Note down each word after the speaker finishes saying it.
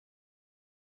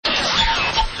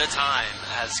The time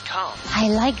has come. I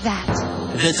like that.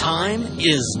 The time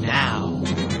is now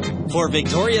for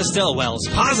Victoria Stilwell's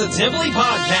Positively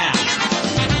Podcast.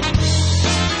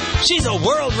 She's a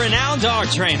world-renowned dog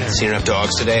trainer. Seen enough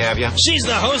dogs today, have you? She's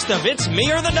the host of It's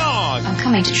Me or the Dog. I'm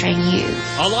coming to train you.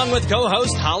 Along with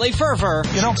co-host Holly Furfer.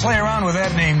 You don't play around with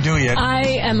that name, do you?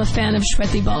 I am a fan of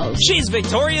Shweti Balls. She's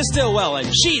Victoria Stillwell,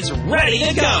 and she's ready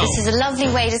to go. This is a lovely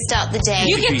way to start the day.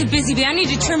 You get the busy bee. I need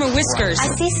to trim her whiskers.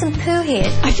 I see some poo here.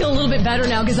 I feel a little bit better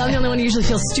now because I'm the only one who usually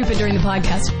feels stupid during the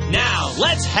podcast. Now,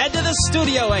 let's head to the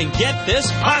studio and get this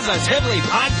Positively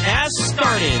Podcast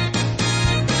started.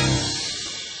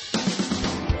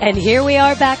 And here we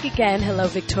are back again. Hello,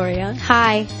 Victoria.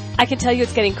 Hi. I can tell you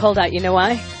it's getting cold out. You know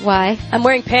why? Why? I'm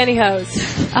wearing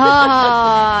pantyhose. Oh,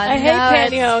 I hate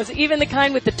pantyhose. Even the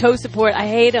kind with the toe support. I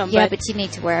hate them. Yeah, but you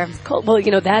need to wear them. Cold. Well,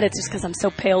 you know that. It's just because I'm so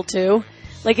pale, too.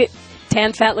 Like,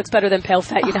 tan fat looks better than pale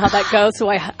fat. You know how that goes? So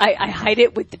I hide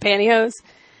it with the pantyhose.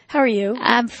 How are you?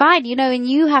 I'm fine. You know, and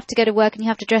you have to go to work and you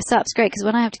have to dress up. It's great because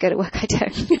when I have to go to work, I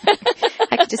don't.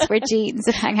 I can just wear jeans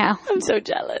and hang out. I'm so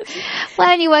jealous. Well,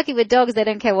 when you're working with dogs, they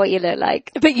don't care what you look like.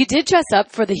 But you did dress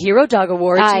up for the Hero Dog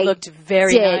Awards. You looked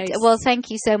very nice. Well, thank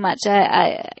you so much.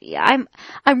 I'm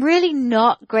really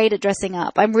not great at dressing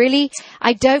up. I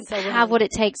don't have what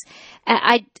it takes.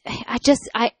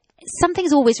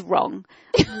 Something's always wrong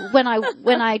when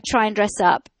I try and dress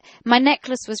up. My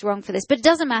necklace was wrong for this, but it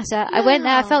doesn't matter. No. I went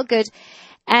there, I felt good.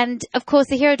 And of course,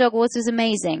 the Hero Dog Awards was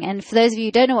amazing. And for those of you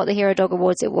who don't know what the Hero Dog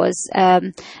Awards, it was a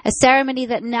ceremony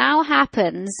that now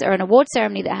happens, or an award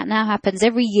ceremony that now happens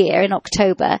every year in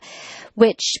October,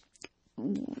 which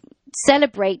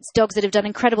celebrates dogs that have done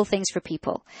incredible things for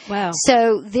people. Wow.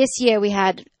 So this year we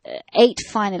had 8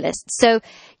 finalists. So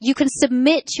you can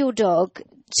submit your dog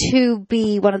to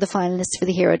be one of the finalists for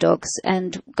the Hero Dogs.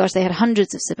 And gosh, they had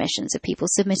hundreds of submissions of people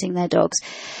submitting their dogs.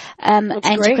 And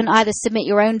great. You can either submit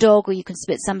your own dog or you can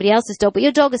submit somebody else's dog, but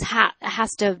your dog has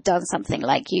to have done something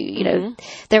like you know,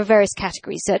 there are various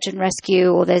categories, search and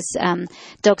rescue, or there's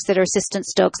dogs that are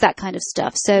assistance dogs, that kind of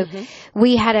stuff. So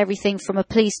we had everything from a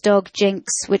police dog,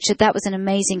 Jinx, that was an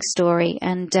amazing story.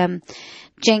 And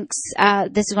Jinx,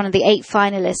 this is one of the 8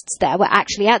 finalists that were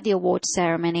actually at the award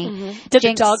ceremony. Did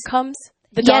Jinx, the dog comes?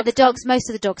 Most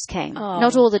of the dogs came. Oh.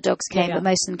 Not all the dogs came, but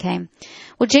most of them came.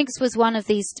 Well, Jinx was one of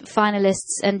these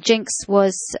finalists, and Jinx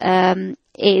was a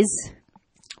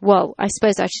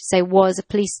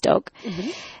police dog.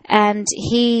 And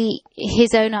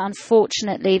his owner,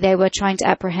 unfortunately, they were trying to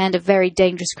apprehend a very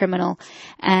dangerous criminal,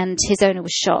 and his owner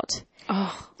was shot.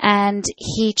 Oh. And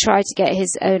he tried to get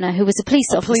his owner, who was a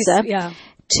police officer,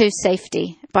 to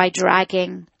safety by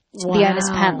dragging the owner's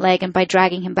pant leg and by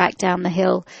dragging him back down the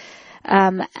hill.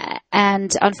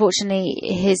 And unfortunately,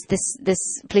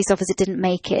 this police officer didn't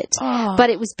make it. Oh. But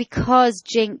it was because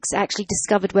Jinx actually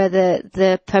discovered where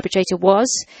the perpetrator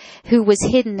was, who was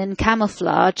hidden in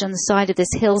camouflage on the side of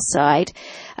this hillside.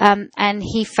 And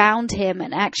he found him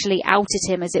and actually outed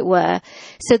him, as it were,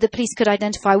 so the police could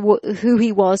identify who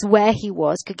he was, where he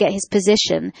was, could get his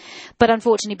position. But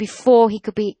unfortunately, before he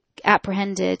could be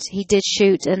apprehended, he did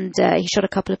shoot, and he shot a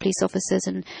couple of police officers,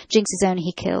 and Jinx's owner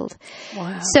he killed.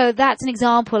 Wow. So that's an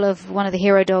example of one of the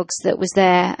Hero Dogs that was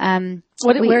there.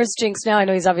 Where's Jinx now? I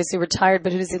know he's obviously retired,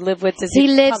 but who does he live with? He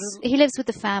lives with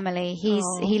the family.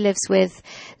 He lives with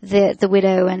the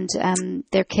widow and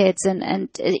their kids, and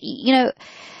you know,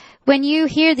 when you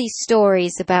hear these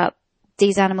stories about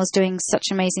these animals doing such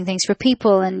amazing things for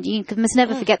people, and you must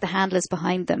never forget the handlers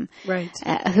behind them, right?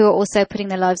 Who are also putting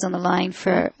their lives on the line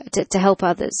to help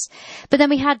others. But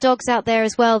then we had dogs out there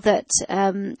as well that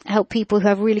help people who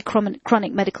have really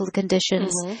chronic medical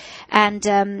conditions, and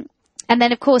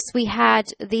then of course we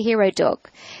had the Hero Dog,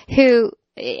 who.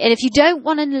 And if you don't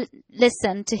want to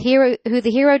listen to who the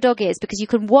Hero Dog is, because you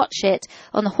can watch it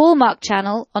on the Hallmark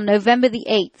Channel on November the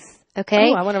 8th.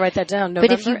 Okay. Oh, I want to write that down.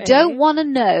 November but if you don't want to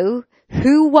know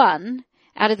who won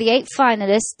out of the 8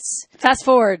 finalists, fast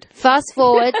forward,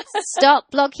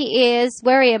 stop, block your ears,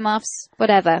 wear earmuffs,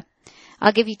 whatever.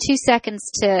 I'll give you 2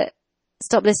 seconds to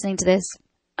stop listening to this.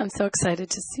 I'm so excited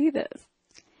to see this.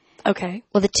 Okay.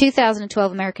 Well, the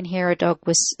 2012 American Hero Dog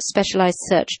was Specialized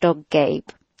Search Dog Gabe.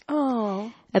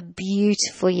 Oh. A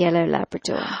beautiful yellow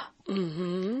Labrador.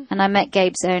 And I met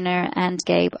Gabe's owner and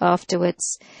Gabe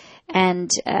afterwards. And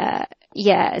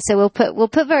so we'll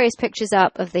put various pictures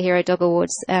up of the Hero Dog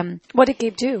Awards. What did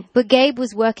Gabe do? But Gabe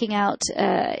was working out.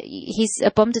 He's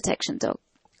a bomb detection dog.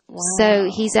 Wow. So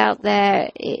he's out there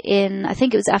in, I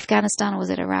think it was Afghanistan, or was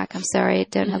it Iraq? I'm sorry, I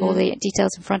don't have all the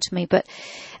details in front of me.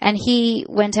 And he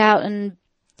went out and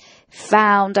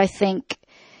found, I think,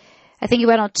 I think he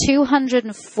went on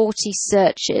 240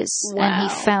 searches and he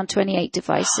found 28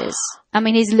 devices. I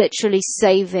mean, he's literally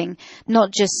saving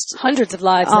not just hundreds of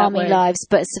lives, army lives,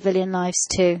 but civilian lives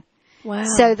too. Wow.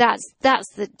 So that's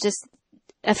just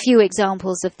a few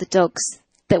examples of the dogs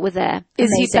that were there.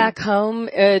 Is Amazing. he back home?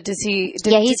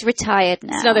 He's retired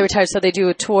now. So now they're retired, so they do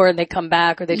a tour and they come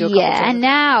back, or they do a couple tours. And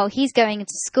now he's going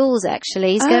into schools,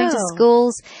 actually. He's going to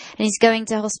schools and he's going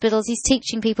to hospitals. He's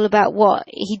teaching people about what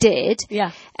he did.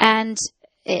 Yeah. And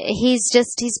he's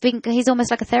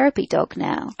almost like a therapy dog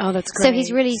now. Oh, that's great. So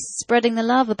he's really spreading the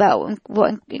love about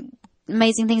what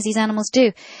amazing things these animals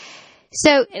do.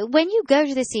 So when you go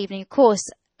to this evening, of course,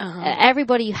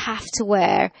 everybody, you have to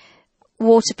wear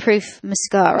waterproof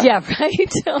mascara. Yeah,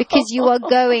 right. Because you're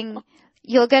going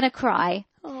to cry.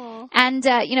 Aww. And,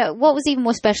 what was even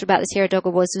more special about this Hero Dogger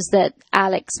was that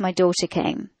Alex, my daughter,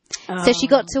 came. Oh. So she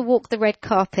got to walk the red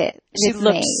carpet with me. She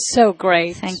looked so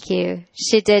great. Thank you.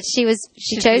 She did. She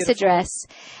chose a dress.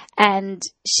 And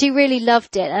she really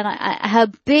loved it. And I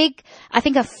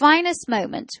think her finest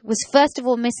moment was, first of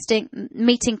all,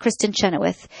 meeting Kristen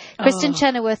Chenoweth. Kristen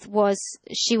Chenoweth was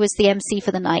the MC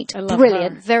for the night.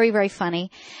 Brilliant. Her. Very, very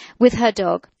funny. With her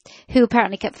dog, who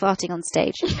apparently kept farting on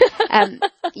stage.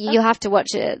 You have to watch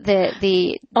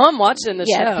the I'm watching the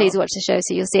show. Yeah, please watch the show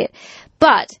so you'll see it.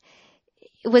 But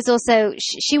it was also,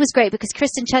 she was great because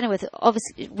Kristen Chenoweth,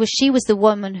 obviously, she was the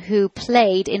woman who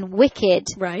played in Wicked.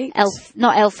 Right.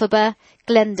 Not Elphaba,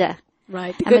 Glenda.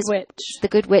 Right. The Good Witch. The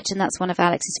Good Witch, and that's one of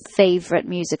Alex's favorite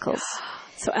musicals.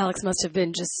 So Alex must have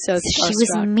been just so starstruck. She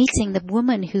was meeting the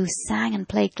woman who sang and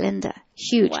played Glenda.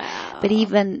 Huge. Wow. But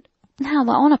even now,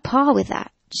 on a par with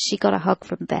that, she got a hug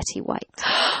from Betty White.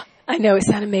 I know,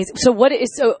 isn't that amazing? So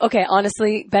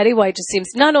honestly, Betty White just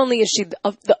seems, not only is she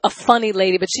a funny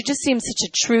lady, but she just seems such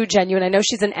a true, genuine, I know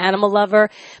she's an animal lover,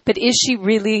 but is she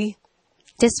really?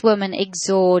 This woman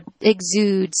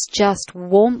exudes just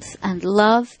warmth and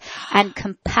love and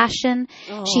compassion.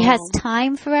 Oh. She has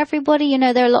time for everybody.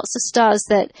 There are lots of stars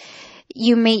that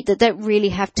you meet that don't really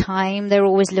have time. They're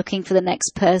always looking for the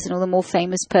next person or the more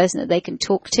famous person that they can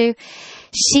talk to.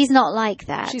 She's not like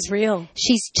that. She's real.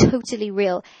 She's totally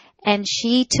real. And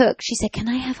she said, can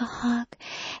I have a hug?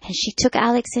 And she took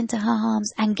Alex into her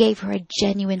arms and gave her a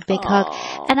genuine big hug.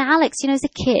 And Alex, as a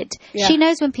kid, she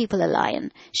knows when people are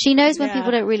lying. She knows when people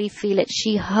don't really feel it.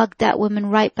 She hugged that woman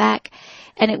right back.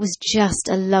 And it was just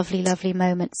a lovely, lovely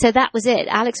moment. So that was it.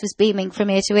 Alex was beaming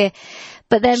from ear to ear.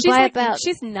 But then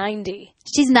she's 90.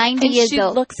 She's 90 years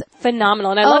old. She looks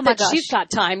phenomenal. And I love that she's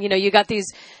got time. You got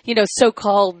these,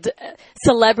 so-called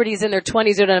celebrities in their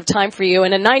 20s who don't have time for you.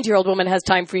 And a 90-year-old woman has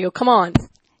time for you. Come on.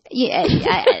 Yeah.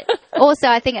 Also,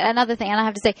 I think another thing, and I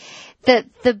have to say,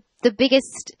 the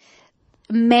biggest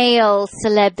male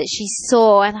celeb that she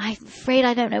saw, and I'm afraid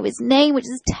I don't know his name, which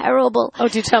is terrible. Oh,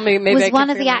 do tell me. Maybe was one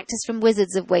of the actors from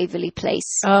Wizards of Waverly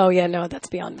Place. Oh, yeah, no, that's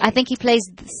beyond me. I think he plays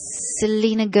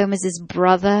Selena Gomez's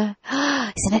brother.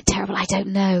 Isn't it terrible? I don't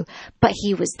know. But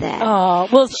he was there. Oh,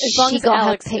 well, as long she as got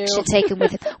Alex her picture knew. taken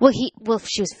with him. Well,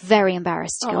 she was very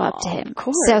embarrassed to go up to him. Of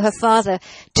course. So her father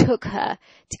took her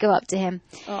to go up to him.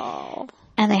 Oh.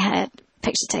 And they had a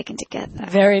picture taken together.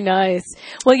 Very nice.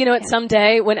 Well, you know what?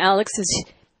 Someday when Alex is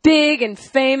big and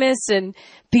famous and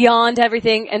beyond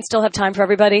everything and still have time for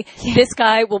everybody, this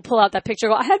guy will pull out that picture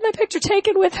and go, I had my picture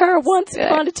taken with her once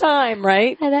upon a time,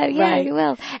 right? I know, yeah, right. You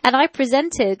will. And I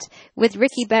presented with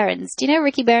Ricky Behrens. Do you know who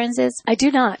Ricky Behrens is? I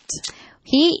do not.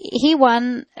 He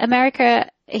won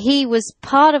America. He was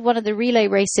part of one of the relay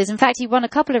races. In fact, he won a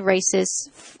couple of races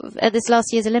at this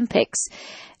last year's Olympics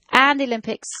and the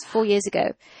Olympics 4 years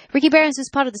ago. Ricky Behrens was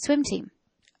part of the swim team.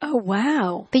 Oh,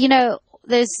 wow. But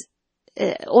there's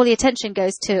all the attention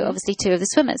goes to obviously two of the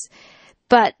swimmers,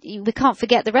 but we can't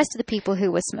forget the rest of the people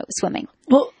who were swimming.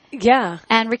 Well, yeah.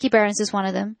 And Ricky Behrens was one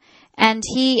of them. And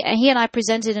he and I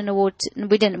presented an award.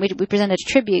 We presented a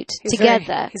tribute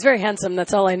together. He's very handsome.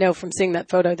 That's all I know from seeing that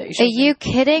photo that you showed. Are you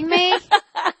kidding me?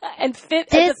 And fit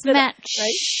this as a match.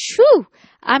 Right? Whew,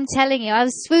 I'm telling you, I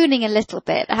was swooning a little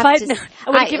bit. I would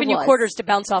have given you quarters to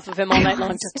bounce off of him all night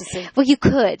long just to see. Well, you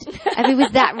could. I mean,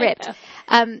 with that ripped.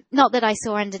 Not that I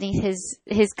saw underneath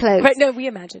his clothes. Right, no, we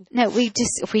imagined. No, we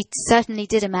certainly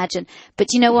did imagine.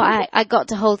 But you know what? I got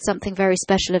to hold something very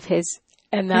special of his.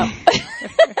 And that,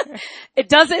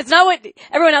 it's not what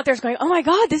everyone out there is going, oh my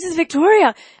God, this is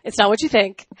Victoria. It's not what you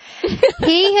think.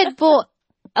 He had brought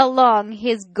along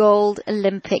his gold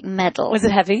Olympic medal. Was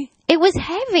it heavy? It was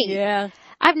heavy. Yeah.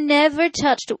 I've never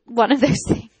touched one of those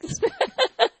things.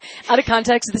 Out of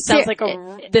context, this sounds like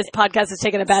this podcast has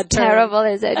taken a bad turn. Terrible.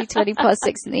 It's only 20 past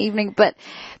 6 in the evening. But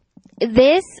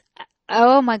this,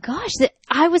 Oh my gosh,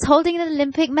 I was holding an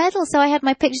Olympic medal, so I had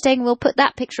my picture taken. We'll put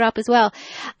that picture up as well.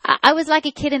 I was like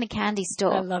a kid in a candy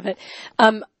store. I love it.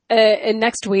 And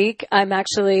next week, I'm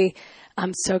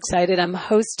so excited. I'm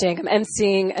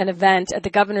emceeing an event at the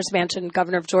Governor's Mansion,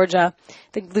 Governor of Georgia,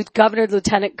 the Governor,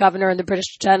 Lieutenant Governor, and the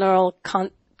British General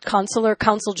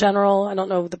Consul General. I don't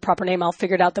know the proper name. I'll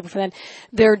figure it out before then.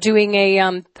 They're doing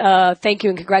a thank you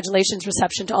and congratulations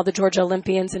reception to all the Georgia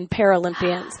Olympians and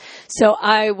Paralympians. So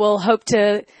I will hope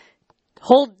to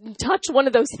touch one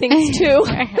of those things too.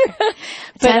 But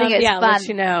it's fun. Let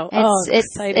you know.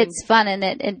 It's fun, and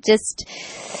it just.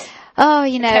 Oh,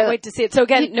 you know. Can't wait to see it. So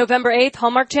again, November 8th,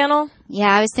 Hallmark Channel. Yeah,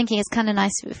 I was thinking it's kind of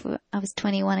nice if I was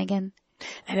 21 again.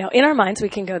 I know. In our minds, we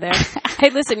can go there. Hey,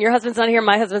 listen, your husband's not here.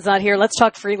 My husband's not here. Let's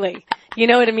talk freely. You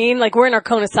know what I mean? Like, we're in our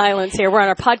cone of silence here. We're on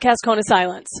our podcast cone of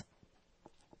silence.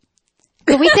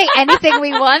 Can we say anything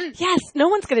we want? Yes. No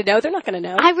one's going to know. They're not going to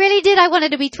know. I really did. I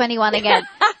wanted to be 21 again.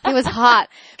 It was hot.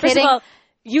 First of all,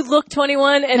 you look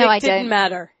 21 and it didn't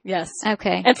matter. Yes.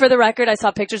 Okay. And for the record, I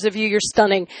saw pictures of you. You're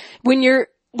stunning. When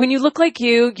you look like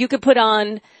you could put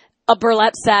on a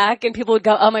burlap sack and people would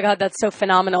go, oh my God, that's so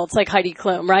phenomenal. It's like Heidi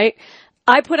Klum, right?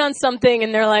 I put on something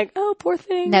and they're like, oh, poor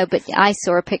thing. No, but I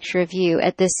saw a picture of you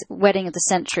at this wedding of the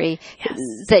century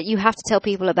that you have to tell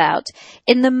people about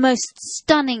in the most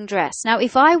stunning dress. Now,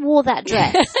 if I wore that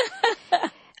dress,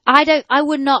 I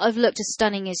would not have looked as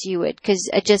stunning as you would, because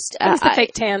it was the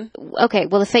fake tan. Okay,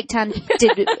 well, the fake tan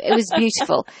it was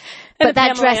beautiful. But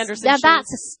that dress,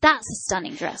 that's a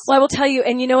stunning dress. Well, I will tell you,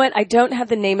 and you know what? I don't have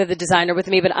the name of the designer with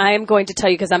me, but I am going to tell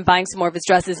you because I'm buying some more of his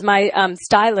dresses. My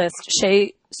stylist,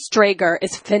 Shay Strager,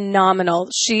 is phenomenal.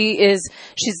 She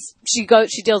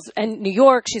deals in New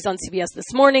York. She's on CBS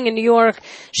This Morning in New York.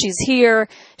 She's here.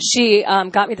 She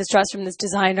got me this dress from this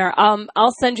designer.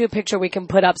 I'll send you a picture we can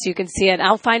put up so you can see it.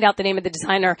 I'll find out the name of the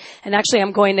designer, and actually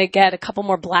I'm going to get a couple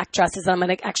more black dresses I'm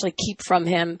going to actually keep from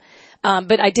him.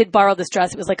 But I did borrow this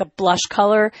dress. It was like a blush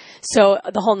color. So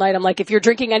the whole night I'm like, if you're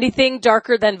drinking anything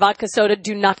darker than vodka soda,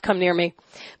 do not come near me.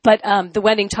 But the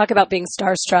wedding, talk about being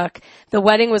starstruck. The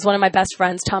wedding was one of my best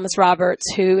friends, Thomas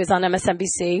Roberts, who is on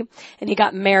MSNBC. And he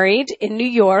got married in New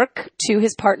York to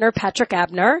his partner, Patrick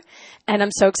Abner. And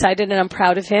I'm so excited and I'm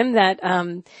proud of him that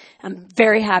I'm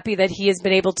very happy that he has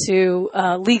been able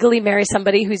to legally marry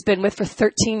somebody who's been with for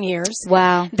 13 years.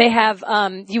 Wow. They have,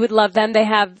 you would love them. They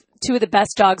have two of the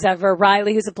best dogs ever.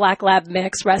 Riley, who's a black lab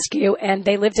mix rescue, and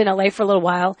they lived in LA for a little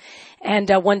while. And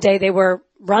one day they were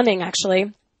running,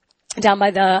 actually, down by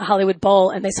the Hollywood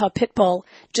Bowl, and they saw a pit bull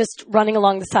just running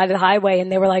along the side of the highway,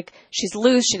 and they were like, she's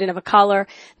loose, she didn't have a collar.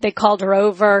 They called her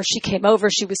over, she came over,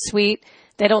 she was sweet.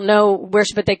 They don't know where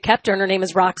but they kept her, and her name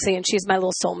is Roxy, and she's my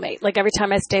little soulmate. Like, every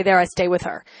time I stay there, I stay with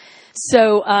her.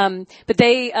 So, but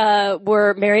they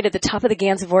were married at the top of the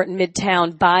Gansevoort in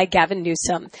Midtown by Gavin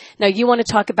Newsom. Now, you want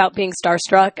to talk about being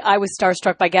starstruck? I was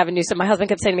starstruck by Gavin Newsom. My husband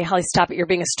kept saying to me, Holly, stop it, you're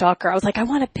being a stalker. I was like, I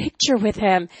want a picture with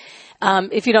him.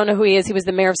 If you don't know who he is, he was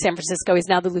the mayor of San Francisco. He's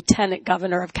now the lieutenant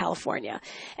governor of California.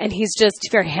 And he's just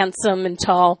very handsome and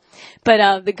tall.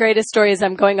 But the greatest story is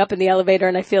I'm going up in the elevator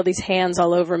and I feel these hands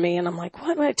all over me. And I'm like,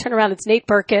 what? When I turn around, it's Nate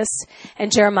Berkus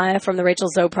and Jeremiah from the Rachel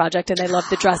Zoe Project. And they love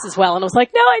the dress as well. And I was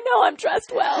like, no, I know I'm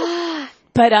dressed well.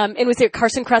 But it was there.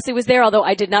 Carson Kressley was there, although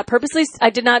I did not personally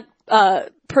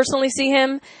see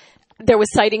him. There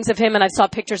was sightings of him, and I saw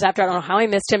pictures after. I don't know how I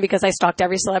missed him because I stalked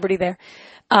every celebrity there.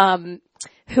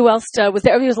 Who else was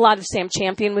there? There was a lot of Sam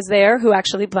Champion was there, who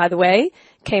actually, by the way,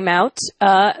 came out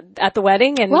at the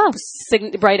wedding and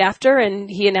right after, and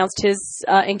he announced his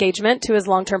engagement to his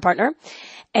long-term partner.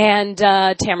 And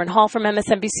Tamron Hall from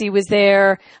MSNBC was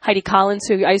there. Heidi Collins,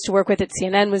 who I used to work with at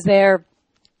CNN, was there.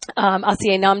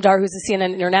 Asiye Namdar, who's a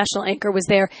CNN international anchor, was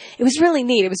there. It was really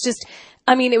neat. It was just,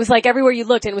 I mean, it was like everywhere you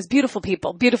looked, and it was beautiful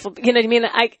people, beautiful. You know what I mean?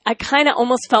 I kind of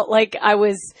almost felt like I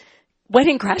was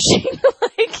wedding crashing,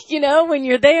 like, you know, when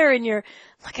you're there and you're,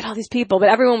 look at all these people. But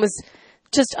everyone was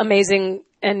just amazing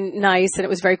and nice, and it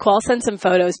was very cool. I'll send some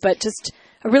photos, but just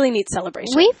a really neat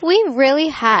celebration. We've really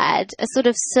had a sort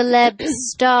of celeb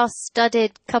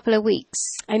star-studded couple of weeks.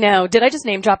 I know. Did I just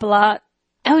name drop a lot?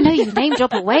 Oh no, you name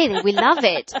drop away. We love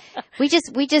it. We got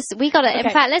to, okay. In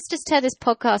fact, let's just turn this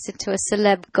podcast into a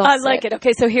celeb gossip. I like it.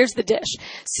 Okay, so here's the dish.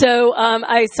 So,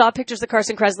 I saw pictures of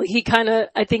Carson Kressley.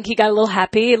 I think he got a little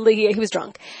happy. He was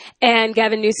drunk. And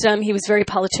Gavin Newsom, he was very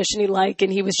politician-y like,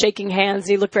 and he was shaking hands, and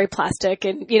he looked very plastic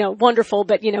and, you know, wonderful,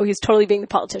 but, you know, he was totally being the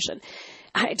politician.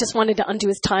 I just wanted to undo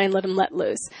his tie and let him let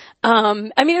loose. I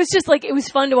mean, it was just like, it was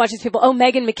fun to watch these people. Oh,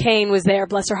 Meghan McCain was there,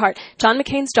 bless her heart. John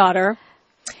McCain's daughter.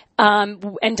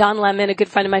 and Don Lemon, a good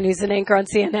friend of mine who's an anchor on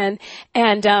CNN.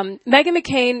 And Meghan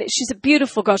McCain, she's a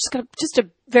beautiful girl. She's got just a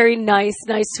very nice,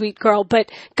 sweet girl.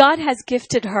 But God has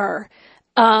gifted her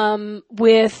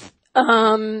with...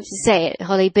 Say it,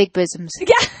 Holly, big bosoms.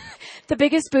 Yeah. The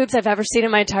biggest boobs I've ever seen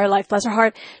in my entire life. Bless her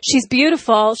heart. She's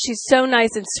beautiful. She's so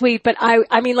nice and sweet. But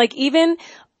I mean, like, even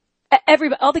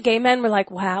all the gay men were like,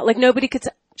 wow, like nobody could,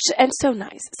 and so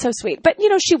nice, so sweet. But, you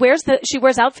know, she wears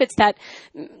outfits that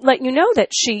let you know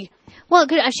that well,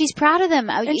 good. She's proud of them.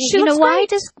 And you know, why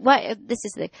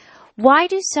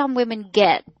do some women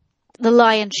get the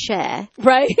lion's share?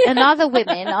 Right. And other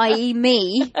women, i.e.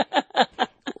 me,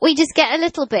 we just get a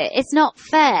little bit. It's not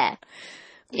fair.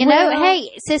 You know,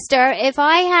 hey, sister, if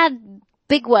I had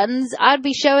big ones, I'd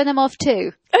be showing them off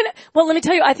too. Well, let me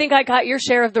tell you, I think I got your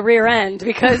share of the rear end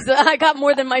because I got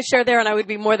more than my share there, and I would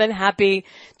be more than happy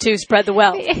to spread the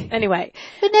wealth. Anyway.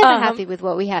 We're never happy with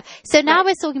what we have. So now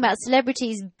we're talking about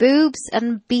celebrities' boobs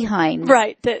and behind.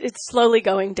 Right. It's slowly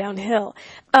going downhill.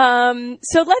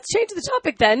 So let's change the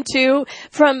topic then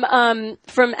from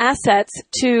assets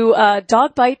to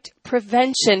dog bite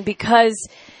prevention, because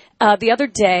the other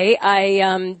day,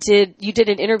 you did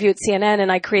an interview at CNN,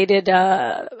 and I created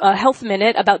a health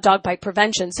minute about dog bite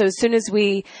prevention. So as soon as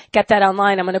we get that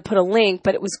online, I'm going to put a link,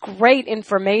 but it was great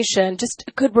information, just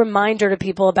a good reminder to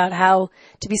people about how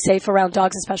to be safe around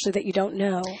dogs, especially that you don't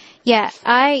know. Yeah,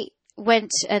 I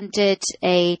went and did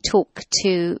a talk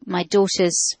to my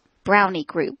daughter's brownie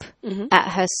group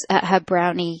at her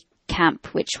brownie camp,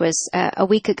 which was a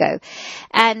week ago.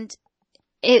 And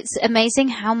it's amazing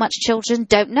how much children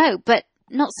don't know, but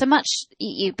not so much,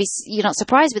 you're not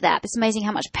surprised with that, but it's amazing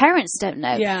how much parents don't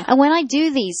know. Yeah. And when I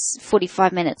do these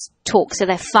 45 minutes talks, so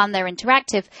they're fun, they're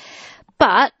interactive,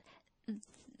 but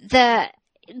the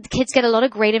kids get a lot of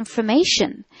great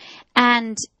information.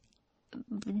 And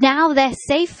now they're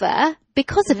safer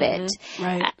because of it.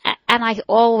 Right. And I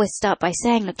always start by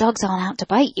saying, look, dogs aren't out to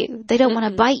bite you. They don't want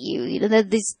to bite you. You know,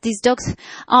 these dogs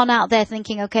aren't out there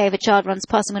thinking, okay, if a child runs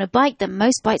past, I'm going to bite them.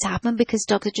 Most bites happen because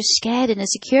dogs are just scared and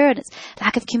insecure, and it's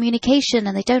lack of communication,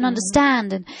 and they don't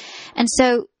understand. And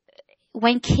so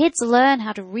when kids learn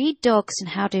how to read dogs and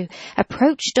how to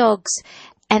approach dogs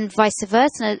and vice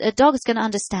versa, a dog is going to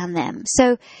understand them.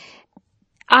 So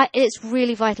it's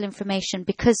really vital information,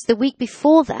 because the week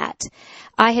before that,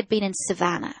 I had been in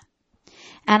Savannah.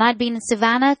 And I'd been in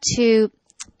Savannah to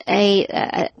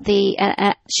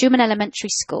the Schumann Elementary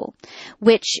School,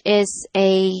 which is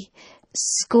elementary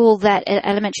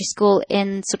school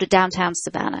in sort of downtown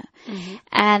Savannah.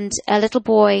 And a little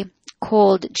boy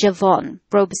called Javon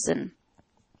Robeson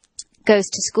goes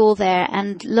to school there.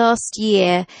 And last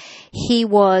year, he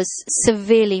was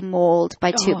severely mauled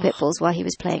by two pit bulls while he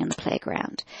was playing on the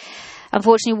playground.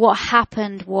 Unfortunately, what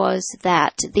happened was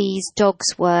that these dogs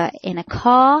were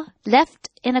left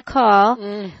in a car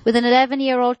with an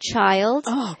 11-year-old child.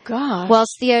 Oh, gosh.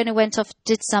 Whilst the owner went off,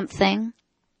 did something.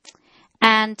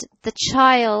 And the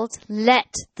child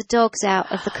let the dogs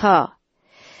out of the car.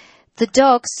 The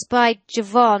dogs spied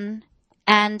Javon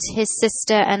and his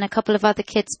sister and a couple of other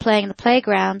kids playing in the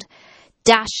playground,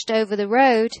 dashed over the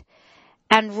road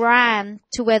and ran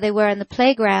to where they were in the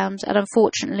playground. And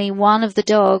unfortunately, one of the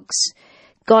dogs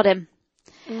got him.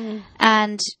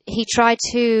 And he tried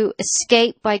to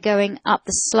escape by going up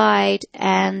the slide,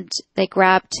 and they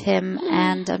grabbed him.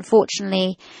 And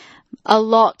unfortunately, a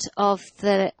lot of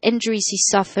the injuries he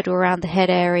suffered were around the head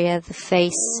area, the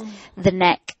face, the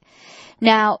neck.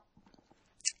 Now,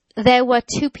 there were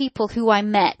two people who I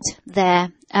met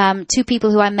there, two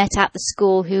people who I met at the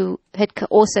school who had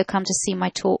also come to see my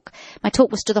talk. My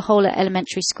talk was to the whole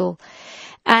elementary school.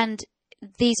 And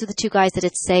these were the two guys that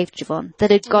had saved Javon, that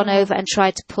had gone over and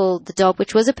tried to pull the dog,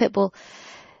 which was a pit bull.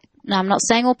 Now, I'm not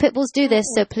saying all pit bulls do this,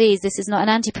 so please, this is not an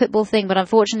anti-pit bull thing, but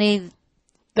unfortunately,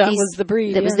 that was the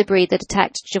breed. That was the breed that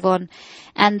attacked Javon.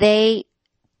 And they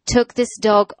took this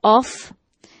dog off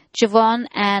Javon,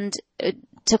 and it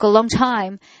took a long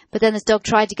time, but then this dog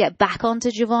tried to get back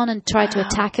onto Javon and tried to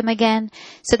attack him again.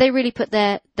 So they really put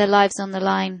their lives on the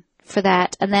line for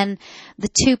that. And then the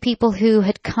two people who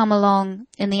had come along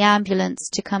in the ambulance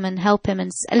to come and help him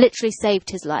and literally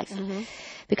saved his life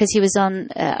because he was on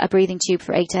a breathing tube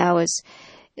for 8 hours,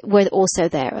 were also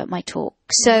there at my talk.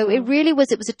 So it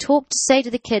was a talk to say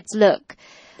to the kids, look,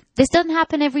 this doesn't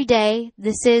happen every day.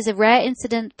 This is a rare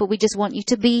incident, but we just want you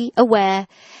to be aware.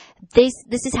 This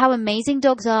is how amazing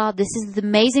dogs are. This is the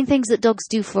amazing things that dogs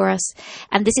do for us.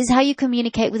 And this is how you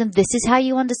communicate with them. This is how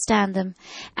you understand them.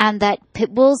 And that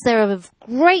pit bulls, there are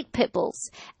great pit bulls.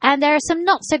 And there are some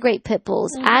not so great pit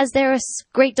bulls, as there are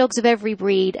great dogs of every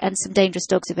breed and some dangerous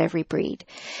dogs of every breed.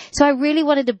 So I really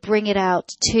wanted to bring it out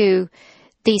to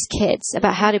these kids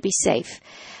about how to be safe.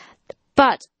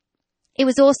 But it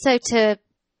was also to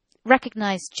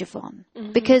recognize Javon,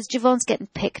 because Javon's getting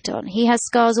picked on. He has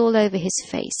scars all over his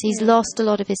face. He's lost a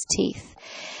lot of his teeth.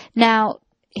 Now,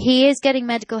 he is getting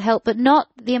medical help, but not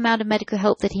the amount of medical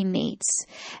help that he needs.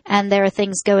 And there are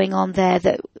things going on there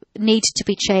that need to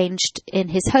be changed in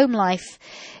his home life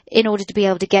in order to be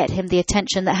able to get him the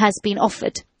attention that has been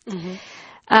offered.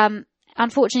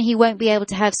 Unfortunately, he won't be able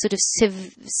to have sort of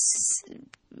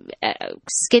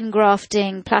skin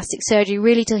grafting, plastic surgery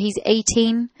really till he's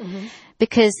 18,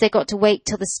 because they got to wait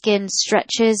till the skin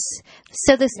stretches.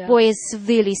 So this boy is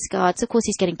severely scarred. So of course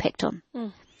he's getting picked on.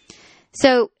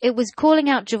 So it was calling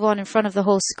out Javon in front of the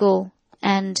whole school,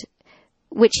 and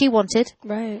which he wanted,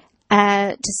 right?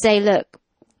 To say, look,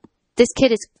 this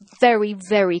kid is very,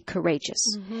 very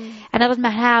courageous, and it doesn't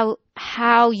matter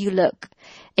how you look.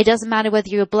 It doesn't matter whether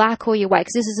you're black or you're white,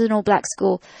 because this is an all-black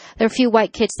school. There are a few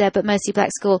white kids there, but mostly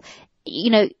black school.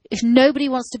 You know, if nobody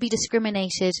wants to be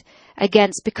discriminated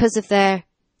against because of their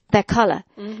color,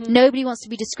 nobody wants to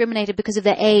be discriminated because of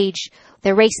their age,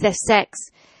 their race, their sex,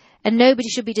 and nobody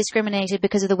should be discriminated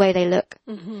because of the way they look.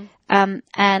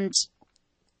 And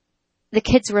the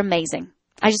kids were amazing.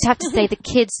 I just have to say the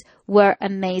kids were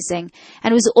amazing.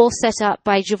 And it was all set up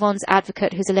by Javon's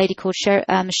advocate, who's a lady called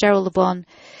Cheryl LeBon,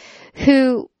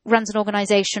 who runs an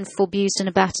organization for abused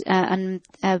and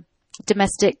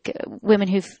domestic women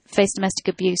who've faced domestic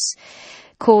abuse,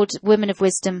 called Women of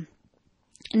Wisdom.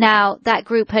 Now, that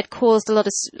group had caused a lot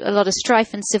of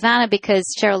strife in Savannah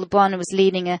because Cheryl LeBon was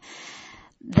leading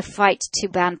the fight to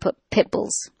ban pit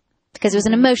bulls, because there was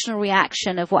an emotional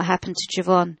reaction of what happened to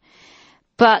Javon.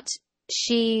 But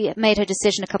she made her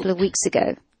decision a couple of weeks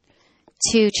ago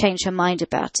to change her mind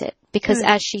about it, because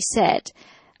as she said,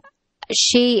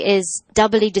 she is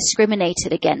doubly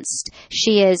discriminated against.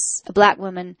 She is a black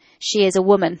woman. She is a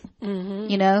woman,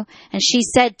 you know? And she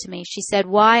said to me,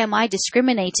 why am I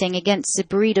discriminating against a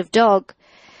breed of dog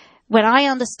when I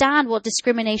understand what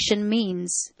discrimination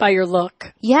means? By your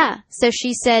look. Yeah. So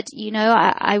she said, you know,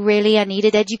 I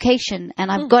needed education,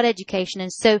 and I've got education.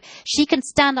 And so she can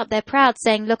stand up there proud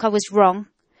saying, look, I was wrong.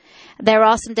 There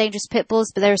are some dangerous pit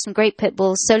bulls, but there are some great pit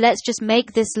bulls. So let's just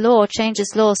make this law, change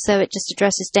this law so it just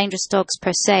addresses dangerous dogs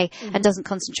per se and doesn't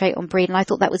concentrate on breed. And I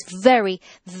thought that was very,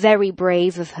 very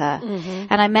brave of her.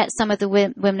 And I met some of the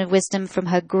women of wisdom from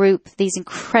her group, these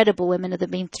incredible women that have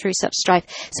been through such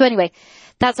strife. So anyway,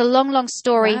 that's a long, long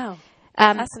story. Wow.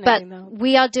 But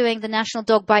we are doing the National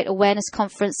Dog Bite Awareness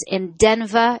Conference in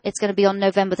Denver. It's going to be on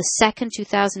November the 2nd,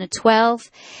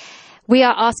 2012. We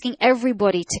are asking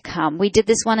everybody to come. We did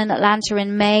this one in Atlanta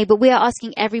in May, but we are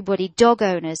asking everybody, dog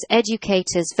owners,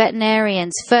 educators,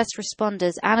 veterinarians, first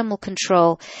responders, animal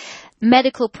control,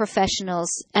 medical professionals,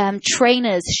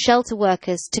 trainers, shelter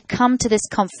workers to come to this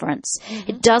conference.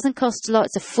 It doesn't cost a lot.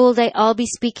 It's a full day. I'll be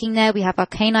speaking there. We have our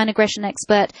canine aggression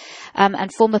expert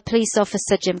and former police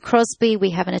officer Jim Crosby.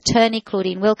 We have an attorney,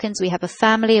 Claudine Wilkins. We have a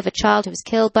family of a child who was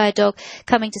killed by a dog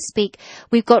coming to speak.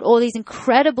 We've got all these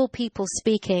incredible people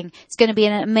speaking. It's going to be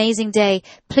an amazing day.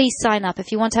 Please sign up.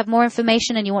 If you want to have more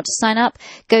information and you want to sign up,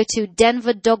 go to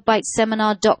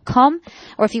denverdogbiteseminar.com,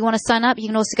 or if you want to sign up, you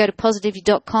can also go to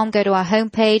positively.com, go to our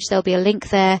homepage. There'll be a link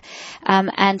there,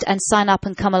 and sign up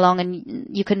and come along, and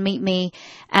you can meet me.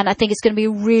 And I think it's going to be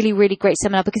a really, really great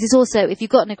seminar, because it's also, if you've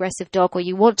got an aggressive dog or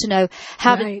you want to know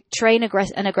how to train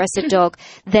an aggressive dog,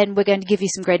 then we're going to give you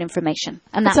some great information.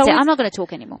 And that's it. I'm not going to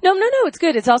talk anymore. No, it's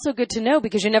good. It's also good to know,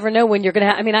 because you never know when you're going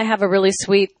to I have a really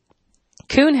sweet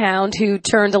coonhound who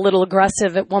turned a little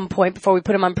aggressive at one point before we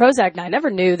put him on Prozac. And I never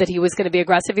knew that he was going to be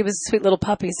aggressive. He was a sweet little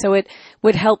puppy. So it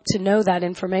would help to know that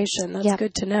information. That's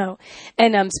good to know.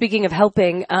 And speaking of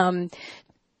helping, you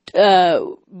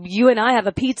and I have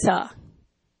a pizza.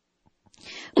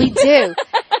 We do.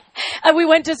 And we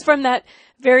went just from that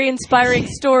very inspiring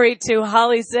story to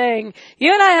Holly saying,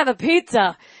 you and I have a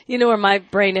pizza. You know where my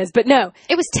brain is, but no.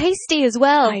 It was tasty as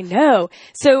well. I know.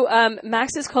 So,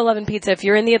 Max's Cold Oven Pizza, if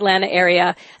you're in the Atlanta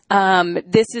area,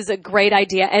 this is a great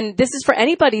idea. And this is for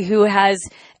anybody who has,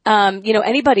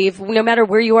 anybody, no matter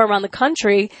where you are around the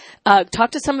country,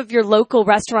 talk to some of your local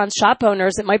restaurant shop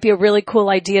owners. It might be a really cool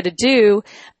idea to do,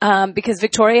 because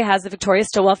Victoria has the Victoria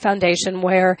Stilwell Foundation,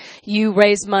 where you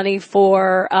raise money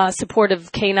for, support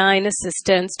of canine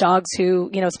assistance, dogs who,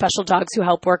 special dogs who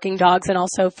help working dogs, and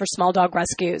also for small dog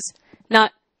rescues.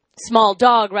 Not small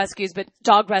dog rescues, but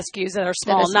dog rescues that are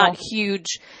small, not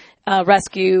huge,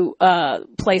 rescue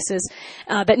places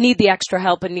that need the extra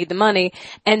help and need the money.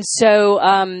 And so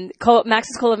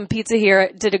Max's Cold Oven Pizza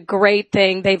here did a great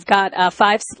thing. They've got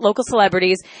 5 local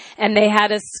celebrities, and they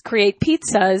had us create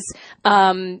pizzas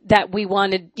that we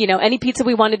wanted, any pizza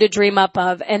we wanted to dream up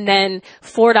of, and then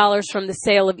 $4 from the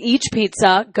sale of each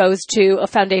pizza goes to a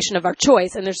foundation of our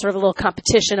choice. And there's sort of a little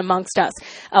competition amongst us.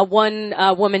 One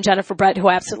woman, Jennifer Brett, who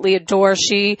I absolutely adore,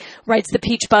 she writes the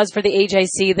Peach Buzz for the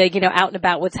AJC. They, out and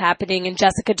about what's happening. And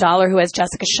Jessica Dollar, who has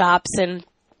Jessica Shops, and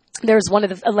there's one of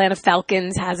the Atlanta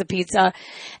Falcons has a pizza.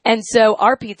 And so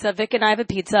our pizza, Vic and I have a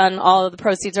pizza, and all of the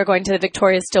proceeds are going to the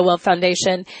Victoria Stilwell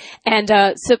Foundation. And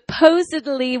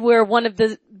supposedly we're one of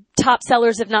the top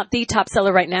sellers, if not the top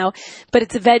seller right now, but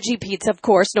it's a veggie pizza, of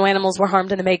course. No animals were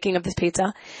harmed in the making of this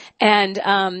pizza. And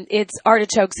it's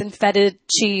artichokes and feta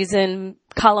cheese and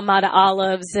Kalamata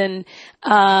olives and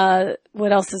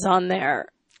what else is on there?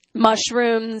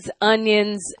 Mushrooms,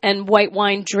 onions, and white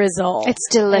wine drizzle. It's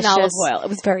delicious. And olive oil. It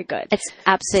was very good. It's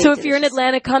absolutely So if you're in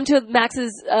Atlanta, come to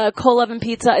Max's Cold Oven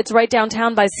Pizza. It's right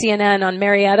downtown by CNN on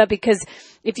Marietta, because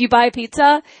if you buy a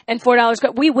pizza and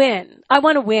 $4 we win. I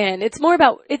want to win. It's more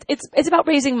about, it's about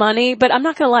raising money, but I'm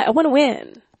not going to lie. I want to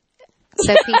win.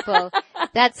 So people,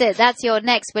 that's it. That's your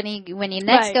next. When you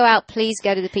next go out, please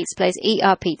go to the pizza place, eat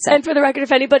our pizza. And for the record,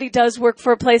 if anybody does work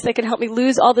for a place that can help me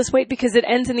lose all this weight, because it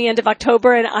ends in the end of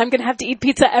October and I'm going to have to eat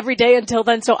pizza every day until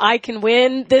then, so I can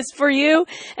win this for you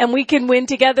and we can win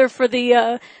together for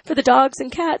the dogs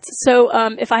and cats. So,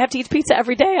 if I have to eat pizza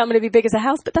every day, I'm going to be big as a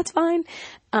house, but that's fine.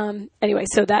 Anyway,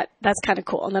 so that's kind of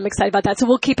cool and I'm excited about that. So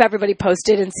we'll keep everybody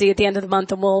posted and see at the end of the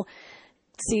month, and we'll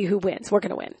see who wins. We're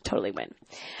going to win. Totally win.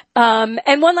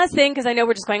 And one last thing, because I know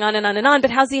we're just going on and on and on, but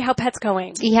how's eHow Pets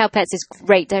going? eHow Pets is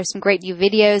great. There's some great new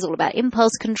videos all about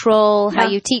impulse control, how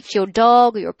you teach your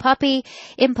dog or your puppy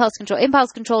impulse control.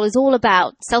 Impulse control is all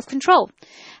about self-control.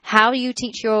 How do you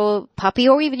teach your puppy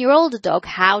or even your older dog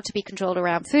how to be controlled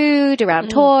around food,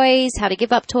 around toys, how to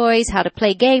give up toys, how to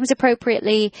play games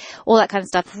appropriately, all that kind of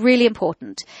stuff. Really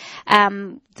important.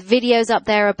 The videos up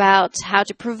there about how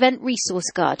to prevent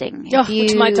resource guarding.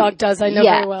 Which my dog does, I know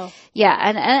very well. Yeah,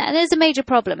 and there's a major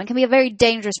problem. It can be a very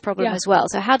dangerous problem as well.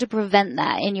 So how to prevent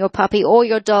that in your puppy or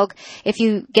your dog, if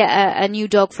you get a new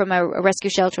dog from a rescue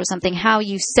shelter or something, how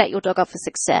you set your dog up for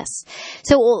success.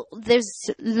 So there's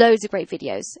loads of great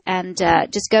videos. And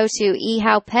just go to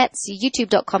eHow Pets,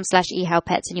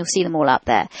 youtube.com/eHowPets, and you'll see them all up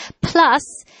there.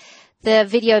 Plus, the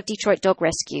video of Detroit Dog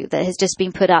Rescue that has just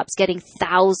been put up is getting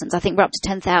thousands. I think we're up to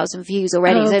 10,000 views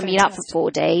already. It's only been up for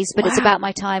 4 days, but it's about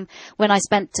my time when I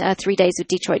spent 3 days with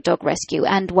Detroit Dog Rescue.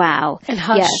 And wow. And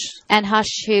Hush. Yeah. And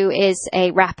Hush, who is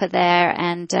a rapper there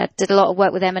and did a lot of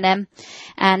work with Eminem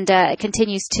and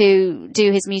continues to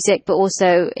do his music, but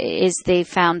also is the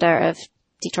founder of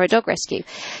Detroit Dog Rescue.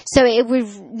 So it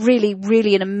was really,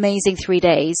 really an amazing 3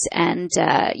 days. And,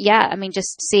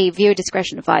 just see viewer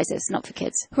discretion advised. It's not for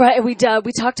kids. Right. We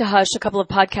talked to Hush a couple of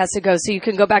podcasts ago. So you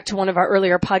can go back to one of our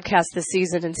earlier podcasts this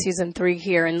season in season 3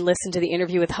 here and listen to the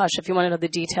interview with Hush if you want to know the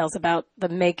details about the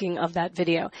making of that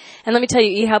video. And let me tell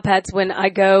you, eHow Pets, when I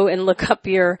go and look up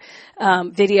your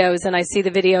videos and I see the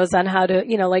videos on how to,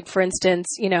 like for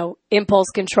instance, impulse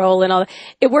control and all that,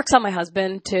 it works on my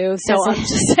husband too. So I'm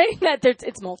just saying that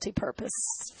it's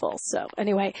multi-purposeful. So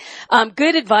anyway,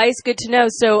 good advice, good to know.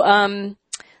 So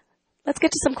let's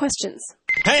get to some questions.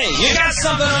 Hey, you got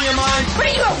something on your mind? What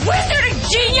are you, a wizard, a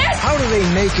genius? How do they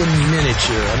make a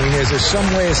miniature? I mean, is there some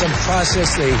way, some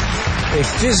process they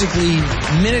physically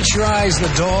miniaturize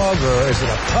the dog, or is it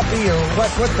a puppy, or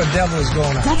what the devil is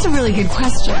going on? That's a really good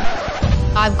question.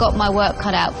 I've got my work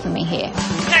cut out for me here.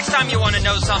 Next time you want to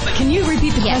know something, Can you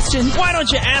repeat the question? why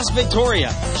don't you ask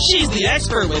Victoria? She's the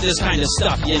expert with this kind of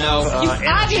stuff, you know. You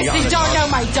obviously don't know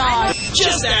my dog.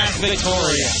 Just ask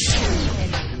Victoria.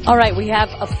 All right, we have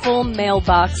a full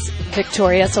mailbox,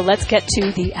 Victoria, so let's get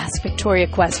to the Ask Victoria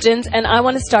questions. And I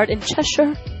want to start in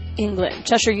Cheshire, England,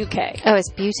 Cheshire, UK. Oh,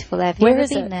 it's beautiful there. Have you Where ever is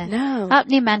been it? there? No. Up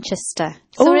near Manchester.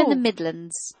 So we're in the Oh.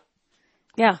 Midlands.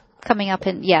 Yeah. Coming up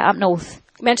up north.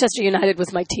 Manchester United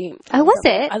was my team. Oh, was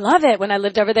it? I love it. When I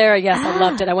lived over there, yes, I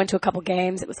loved it. I went to a couple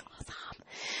games. It was awesome.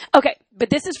 Okay,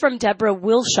 but this is from Deborah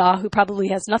Wilshaw, who probably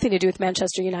has nothing to do with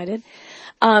Manchester United.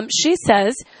 She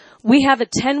says, we have a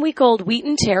 10-week-old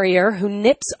Wheaton Terrier who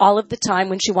nips all of the time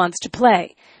when she wants to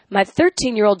play. My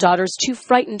 13-year-old daughter's too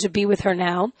frightened to be with her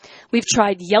now. We've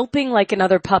tried yelping like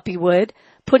another puppy would,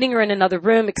 putting her in another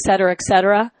room, etc.,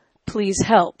 etc. Please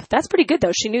help. That's pretty good,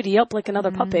 though. She knew to yelp like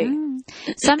another puppy.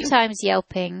 Sometimes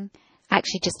yelping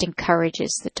actually just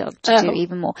encourages the dog to do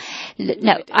even more.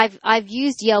 No, I've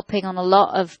used yelping on a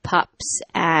lot of pups,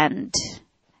 and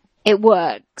it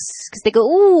works because they go,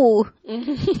 ooh,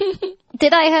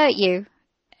 did I hurt you?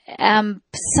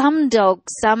 Some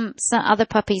dogs, some other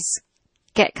puppies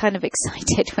get kind of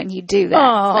excited when you do that.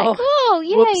 Oh, like, oh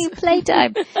yay,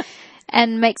 playtime.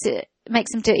 And makes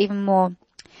them do it even more.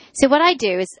 So what I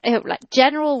do is, like,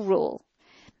 general rule,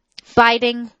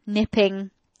 biting,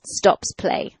 nipping, stops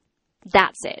play.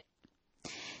 That's it.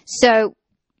 So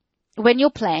when you're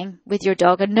playing with your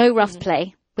dog, and no rough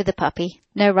play with a puppy,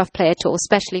 no rough play at all,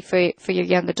 especially for your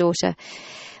younger daughter.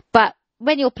 But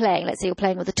when you're playing, let's say you're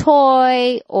playing with a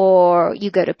toy, or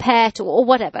you go to pet, or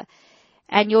whatever,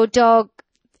 and your dog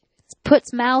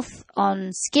puts mouth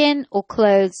on skin or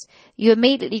clothes, you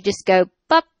immediately just go,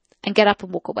 bup, and get up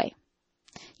and walk away.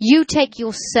 You take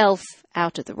yourself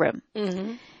out of the room.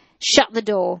 Mm-hmm. Shut the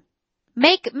door.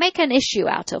 Make an issue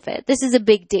out of it. This is a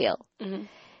big deal. Mm-hmm.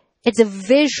 It's a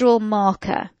visual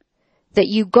marker that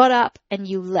you got up and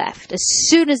you left. As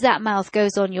soon as that mouth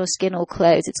goes on your skin or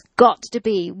clothes, it's got to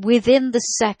be within the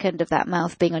second of that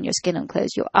mouth being on your skin and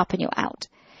clothes. You're up and you're out.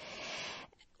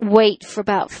 Wait for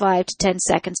about 5 to 10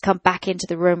 seconds, come back into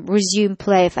the room, resume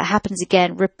play. If it happens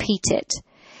again, repeat it.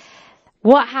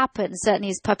 What happens, certainly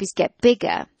as puppies get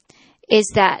bigger,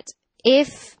 is that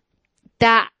if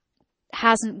that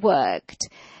hasn't worked,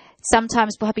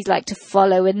 sometimes puppies like to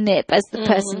follow and nip as the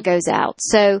person goes out.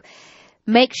 So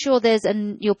make sure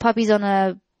your puppy's on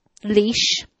a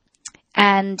leash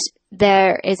and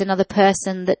there is another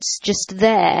person that's just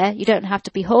there. You don't have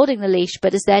to be holding the leash,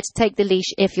 but is there to take the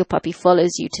leash if your puppy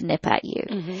follows you to nip at you.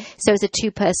 Mm-hmm. So it's a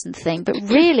two-person thing. But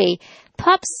really,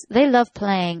 pups, they love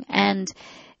playing, and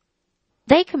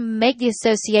they can make the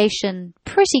association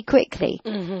pretty quickly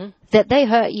that they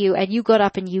hurt you and you got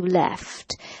up and you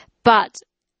left. But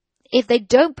if they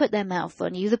don't put their mouth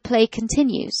on you, the play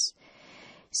continues.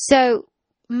 So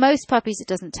most puppies, it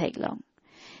doesn't take long.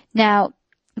 Now,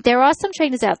 there are some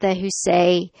trainers out there who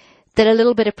say that a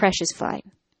little bit of pressure is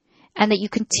fine, and that you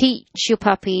can teach your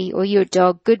puppy or your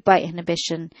dog good bite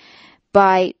inhibition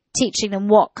by teaching them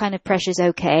what kind of pressure is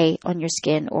okay on your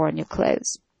skin or on your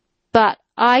clothes. But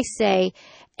I say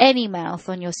any mouth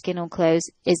on your skin or clothes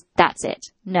that's it.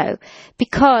 No.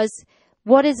 Because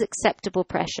what is acceptable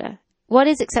pressure? What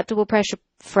is acceptable pressure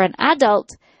for an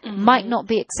adult might not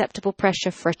be acceptable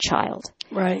pressure for a child.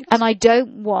 Right. And I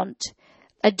don't want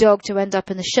a dog to end up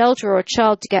in the shelter or a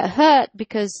child to get hurt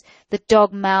because the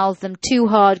dog mouthed them too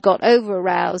hard, got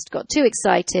over-aroused, got too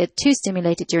excited, too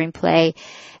stimulated during play,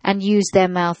 and used their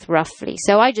mouth roughly.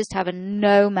 So I just have a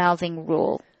no mouthing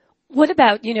rule. What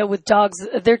about, with dogs,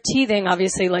 they're teething,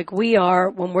 obviously, like we are.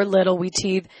 When we're little, we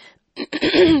teeth.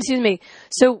 Excuse me.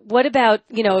 So what about,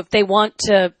 if they want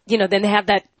to, then they have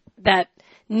that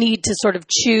need to sort of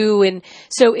chew. And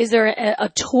so is there a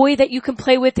toy that you can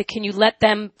play with? Can you let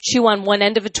them chew on one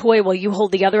end of a toy while you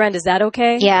hold the other end? Is that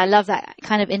okay? Yeah, I love that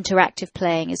kind of interactive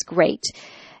playing is great.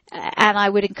 And I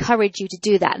would encourage you to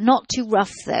do that. Not too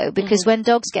rough though, because when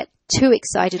dogs get too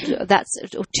excited,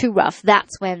 or too rough,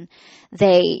 that's when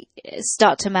they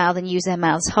start to mouth and use their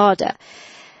mouths harder.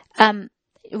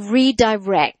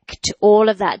 Redirect all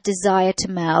of that desire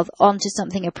to mouth onto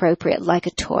something appropriate like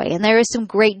a toy. And there are some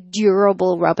great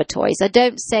durable rubber toys. I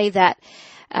don't say that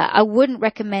I wouldn't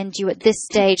recommend you at this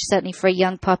stage, certainly for a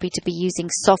young puppy, to be using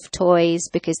soft toys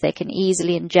because they can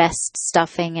easily ingest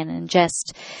stuffing and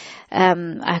ingest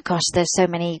there's so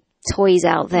many toys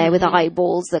out there with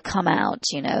eyeballs that come out,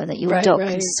 and that your dog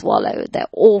can swallow. They're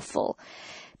awful.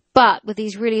 But with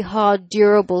these really hard,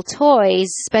 durable toys,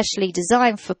 especially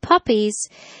designed for puppies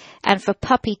and for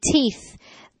puppy teeth,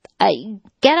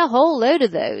 get a whole load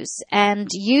of those and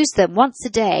use them once a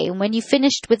day. And when you're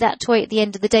finished with that toy at the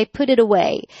end of the day, put it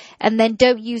away. And then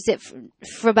don't use it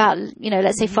for about,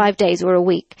 let's say 5 days or a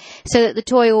week, so that the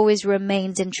toy always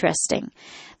remains interesting.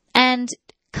 And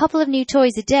a couple of new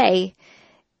toys a day,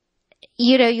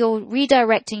 you're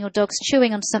redirecting your dog's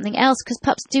chewing onto something else, because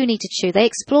pups do need to chew. They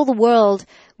explore the world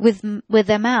with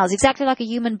their mouths, exactly like a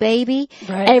human baby.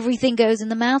 Right. Everything goes in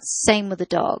the mouth, same with a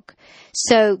dog.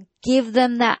 So give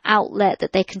them that outlet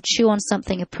that they can chew on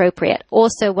something appropriate.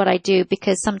 Also, what I do,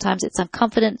 because sometimes it's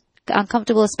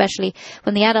uncomfortable, especially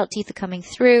when the adult teeth are coming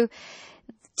through,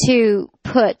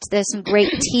 there's some great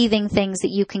teething things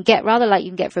that you can get, rather like you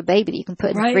can get for a baby, that you can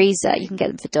put in the freezer. You can get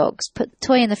them for dogs. Put the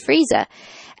toy in the freezer,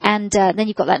 and then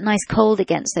you've got that nice cold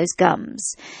against those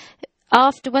gums.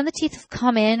 When the teeth have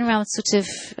come in around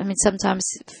sometimes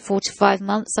 4 to 5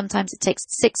 months, sometimes it takes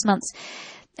 6 months.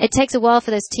 It takes a while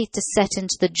for those teeth to set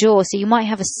into the jaw, so you might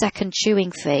have a second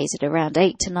chewing phase at around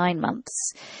 8 to 9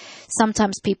 months.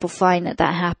 Sometimes people find that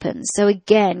happens. So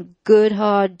again, good,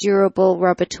 hard, durable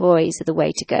rubber toys are the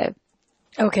way to go.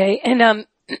 Okay. And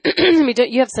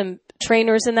you have some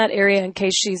trainers in that area in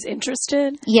case she's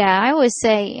interested? Yeah, I always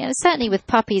say, certainly with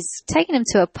puppies, taking them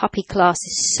to a puppy class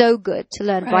is so good to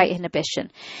learn bite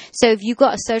inhibition. So if you've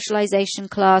got a socialization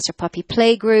class or puppy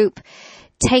play group,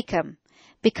 take them.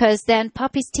 Because then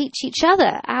puppies teach each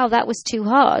other. Ow, that was too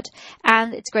hard.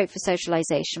 And it's great for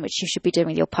socialization, which you should be doing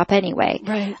with your pup anyway.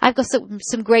 Right. I've got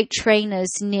some great trainers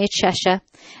near Cheshire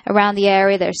around the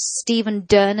area. There's Stephen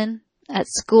Dernan at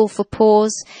School for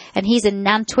Paws, and he's in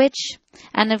Nantwich.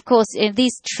 And of course,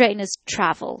 these trainers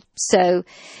travel. So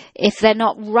if they're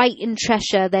not right in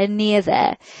Cheshire, they're near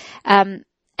there.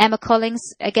 Emma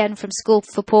Collings, again from School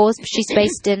for Paws. She's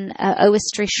based in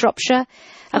Owerstry, Shropshire.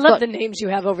 I love the names you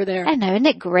have over there. I know, isn't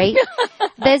it great?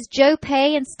 There's Joe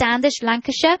Pay in Standish,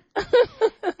 Lancashire,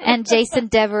 and Jason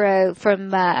Devereaux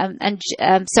from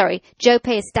Joe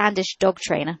Pay is Standish dog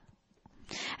trainer,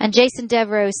 and Jason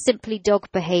Devereaux is Simply Dog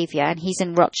Behaviour, and he's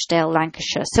in Rochdale,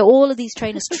 Lancashire. So all of these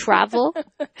trainers travel.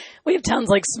 We have towns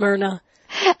like Smyrna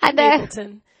and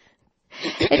Mapleton.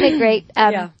 Isn't it great?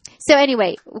 Yeah. So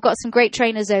anyway, we've got some great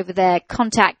trainers over there.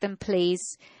 Contact them,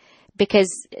 please, because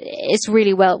it's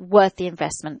really worth the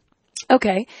investment.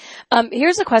 Okay.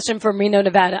 Here's a question from Reno,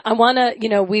 Nevada. I want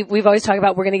to, we've always talked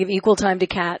about we're going to give equal time to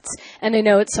cats. And I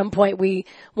know at some point we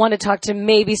want to talk to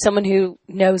maybe someone who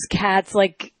knows cats,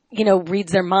 like,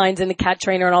 reads their minds and the cat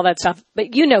trainer and all that stuff.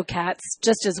 But cats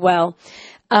just as well.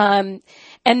 And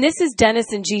this is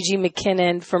Dennis and Gigi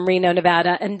McKinnon from Reno,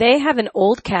 Nevada. And they have an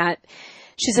old cat.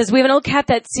 She says, we have an old cat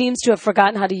that seems to have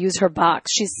forgotten how to use her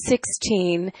box. She's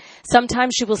 16.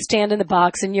 Sometimes she will stand in the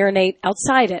box and urinate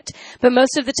outside it. But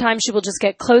most of the time she will just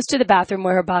get close to the bathroom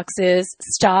where her box is,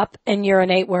 stop, and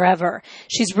urinate wherever.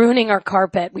 She's ruining our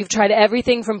carpet. We've tried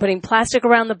everything from putting plastic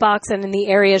around the box and in the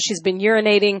area she's been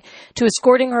urinating to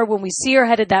escorting her when we see her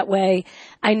headed that way.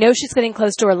 I know she's getting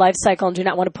close to her life cycle and do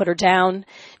not want to put her down.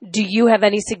 Do you have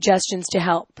any suggestions to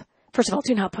help? First of all,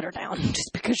 do not put her down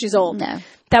just because she's old. No.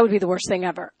 That would be the worst thing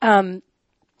ever. I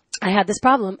had this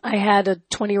problem. I had a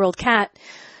 20-year-old cat,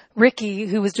 Ricky,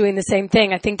 who was doing the same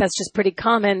thing. I think that's just pretty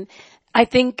common. I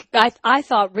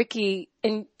thought Ricky,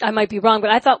 and I might be wrong,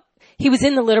 but I thought he was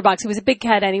in the litter box. He was a big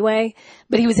cat anyway,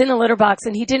 but he was in the litter box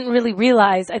and he didn't really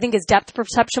realize, I think his depth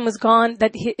perception was gone,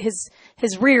 that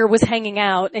his rear was hanging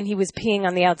out and he was peeing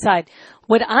on the outside.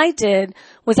 What I did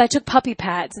was I took puppy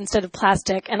pads instead of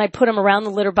plastic and I put them around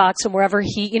the litter box and wherever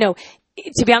he, to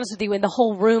be honest with you, in the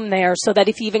whole room there, so that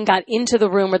if he even got into the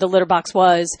room where the litter box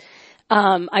was,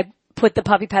 I put the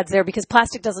puppy pads there because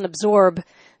plastic doesn't absorb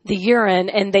the urine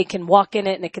and they can walk in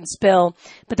it and it can spill.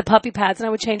 But the puppy pads, and I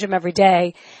would change them every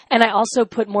day. And I also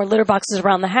put more litter boxes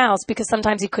around the house because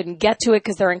sometimes he couldn't get to it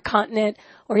because they're incontinent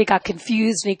or he got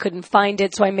confused and he couldn't find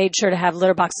it. So I made sure to have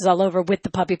litter boxes all over with the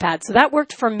puppy pads. So that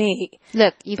worked for me.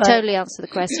 Look, you've totally answered the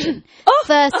question.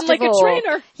 I'm like a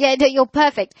trainer. Yeah, you're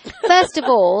perfect. First of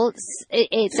all,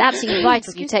 it's absolutely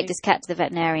vital you take this cat to the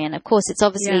veterinarian. Of course, it's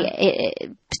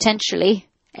obviously potentially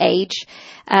age,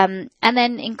 and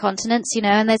then incontinence,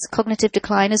 and there's cognitive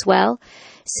decline as well,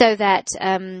 so that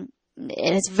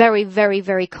it's very, very,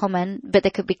 very common, but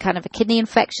there could be kind of a kidney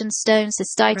infection, stones,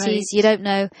 cystitis, you don't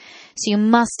know. So you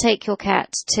must take your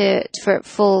cat for a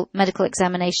full medical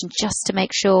examination just to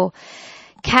make sure.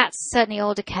 Cats, certainly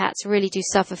older cats, really do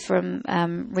suffer from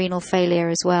renal failure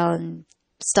as well and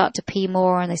start to pee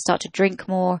more and they start to drink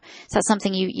more. So that's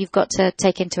something you've got to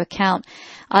take into account.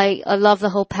 I love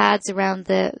the whole pads around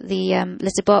the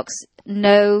litter box.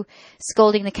 No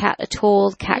scolding the cat at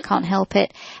all. The cat can't help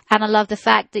it. And I love the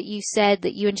fact that you said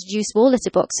that you introduced more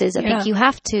litter boxes. I think you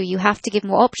have to give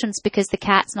more options because the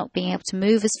cat's not being able to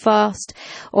move as fast,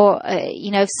 or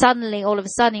suddenly, all of a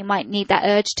sudden, you might need that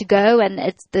urge to go,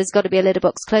 and there's got to be a litter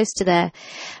box close to there.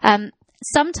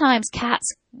 Sometimes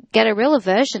cats get a real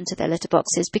aversion to their litter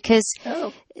boxes because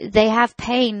they have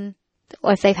pain,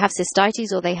 or if they have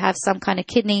cystitis or they have some kind of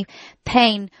kidney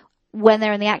pain when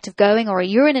they're in the act of going, or a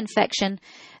urine infection,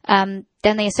 then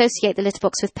they associate the litter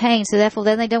box with pain. So therefore,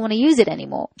 then they don't want to use it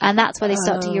anymore. And that's where they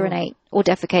start to urinate or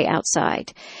defecate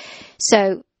outside.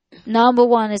 So number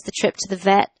one is the trip to the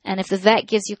vet. And if the vet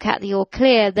gives your cat the all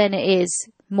clear, then it is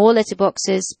more litter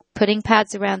boxes, putting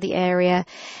pads around the area,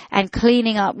 and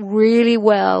cleaning up really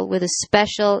well with a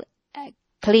special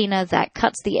cleaner that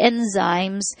cuts the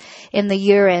enzymes in the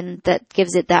urine that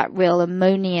gives it that real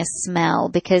ammonia smell,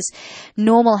 because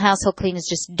normal household cleaners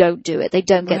just don't do it. They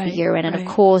don't get the urine. And of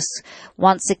course,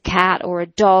 once a cat or a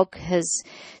dog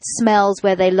smells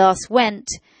where they last went,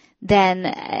 then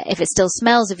if it still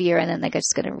smells of urine, then they're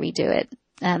just going to redo it.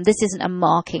 This isn't a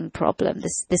marking problem.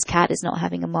 This cat is not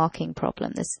having a marking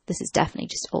problem. This is definitely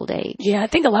just old age. Yeah, I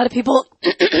think a lot of people,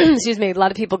 a lot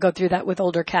of people go through that with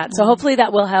older cats. So hopefully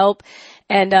that will help.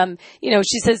 And,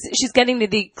 she says she's getting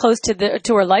to close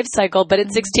to her life cycle, but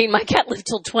at 16, my cat lived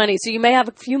till 20. So you may have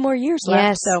a few more years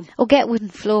left. So. Or get wooden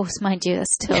floors, mind you.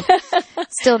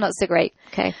 That's still not so great.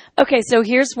 Okay. Okay. So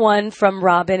here's one from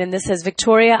Robin. And this says,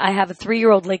 Victoria, I have a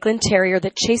 3-year-old Lakeland Terrier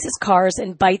that chases cars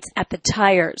and bites at the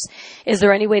tires. Is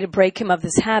there any way to break him of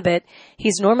this habit?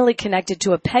 He's normally connected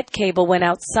to a pet cable when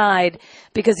outside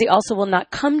because he also will not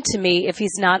come to me if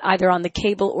he's not either on the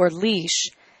cable or leash.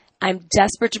 I'm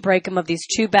desperate to break him of these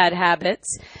 2 bad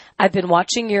habits. I've been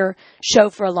watching your show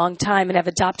for a long time and have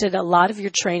adopted a lot of your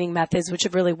training methods, which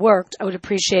have really worked. I would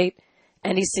appreciate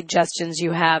any suggestions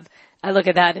you have. I look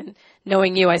at that and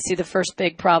knowing you, I see the first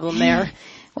big problem there.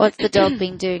 What's the dog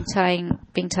being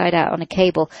tied out on a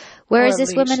cable? Where does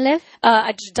this woman live?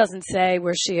 It just doesn't say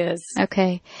where she is.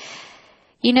 Okay.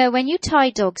 When you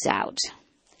tie dogs out,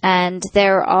 and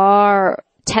there are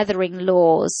tethering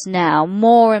laws now,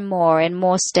 more and more in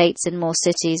more states and more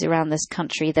cities around this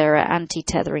country, there are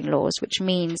anti-tethering laws, which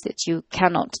means that you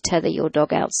cannot tether your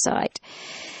dog outside.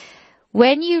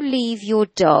 When you leave your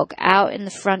dog out in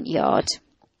the front yard,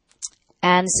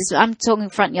 and I'm talking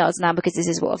front yards now because this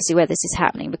is obviously where this is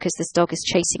happening, because this dog is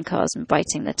chasing cars and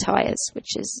biting the tires,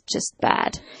 which is just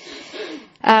bad.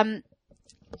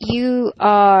 You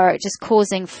are just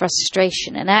causing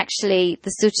frustration, and actually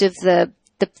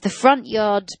the front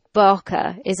yard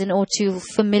barker is an all too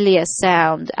familiar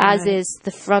sound, as is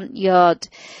the front yard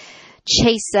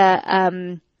chaser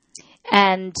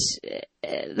and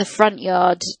the front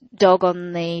yard dog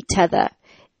on the tether.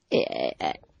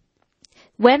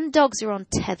 When dogs are on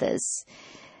tethers,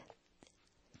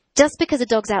 just because a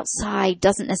dog's outside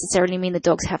doesn't necessarily mean the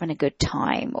dog's having a good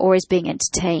time or is being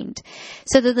entertained.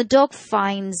 So that the dog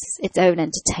finds its own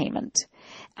entertainment.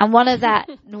 And one of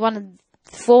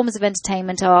forms of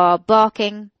entertainment are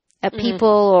barking at people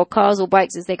or cars or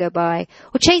bikes as they go by,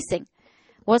 or chasing.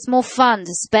 What's more fun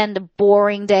to spend a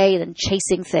boring day than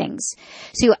chasing things?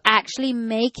 So you're actually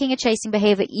making a chasing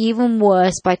behavior even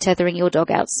worse by tethering your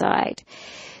dog outside.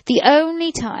 The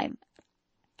only time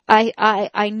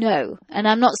I know, and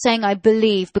I'm not saying I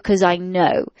believe because I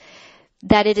know,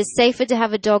 that it is safer to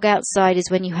have a dog outside is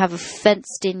when you have a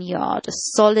fenced-in yard, a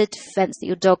solid fence that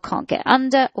your dog can't get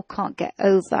under or can't get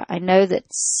over. I know that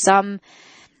some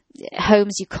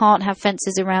homes you can't have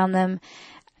fences around them.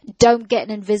 Don't get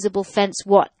an invisible fence,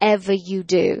 whatever you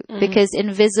do, because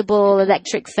invisible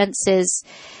electric fences,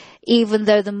 even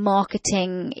though the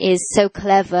marketing is so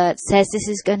clever, it says this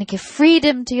is going to give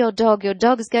freedom to your dog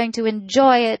is going to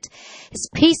enjoy it, it's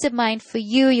peace of mind for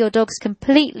you, your dog's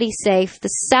completely safe. The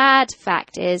sad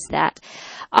fact is that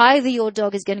either your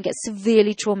dog is going to get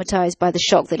severely traumatized by the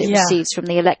shock that it receives from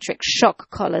the electric shock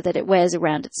collar that it wears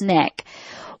around its neck,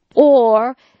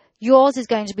 or yours is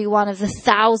going to be one of the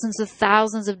thousands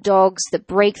of dogs that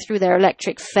break through their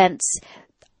electric fence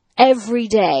every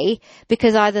day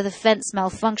because either the fence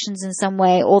malfunctions in some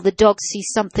way or the dog sees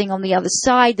something on the other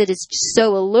side that is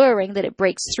so alluring that it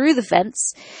breaks through the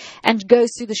fence and goes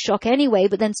through the shock anyway,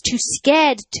 but then is too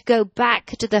scared to go back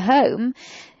to the home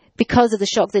because of the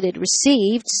shock that it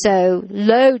received. So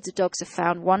loads of dogs are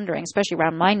found wandering, especially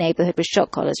around my neighborhood, with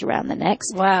shock collars around their necks.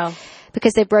 Wow.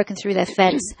 Because they've broken through their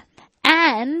fence.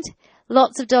 And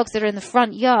lots of dogs that are in the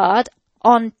front yard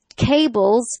on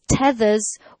cables,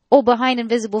 tethers, or behind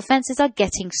invisible fences are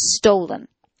getting stolen.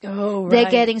 Oh, right.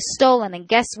 They're getting stolen. And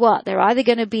guess what? They're either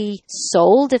going to be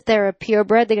sold. If they're a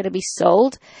purebred, they're going to be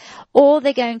sold. Or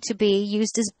they're going to be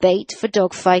used as bait for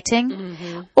dog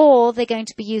fighting. Or they're going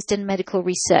to be used in medical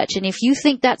research. And if you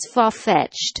think that's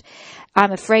far-fetched,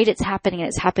 I'm afraid it's happening.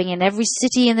 It's happening in every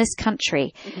city in this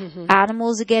country.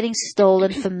 Animals are getting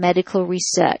stolen for medical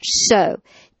research. So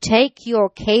take your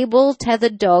cable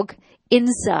tethered dog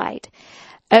inside.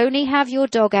 Only have your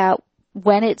dog out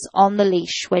when it's on the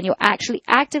leash, when you're actually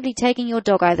actively taking your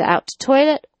dog either out to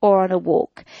toilet or on a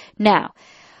walk. Now,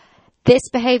 this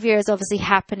behavior is obviously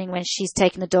happening when she's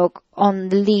taking the dog on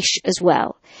the leash as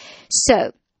well.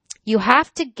 So you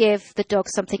have to give the dog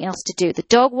something else to do. The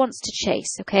dog wants to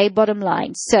chase, okay? Bottom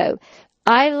line. So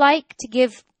I like to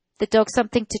give the dog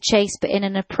something to chase, but in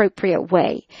an appropriate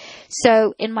way.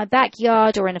 So in my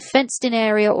backyard or in a fenced-in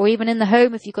area or even in the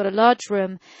home, if you've got a large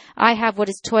room, I have what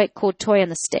is called toy on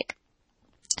the stick.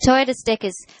 Toy on the stick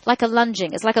is like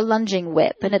it's like a lunging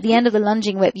whip. And at the end of the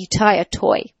lunging whip, you tie a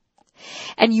toy.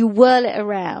 And you whirl it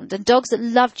around. And dogs that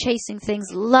love chasing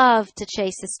things love to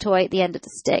chase this toy at the end of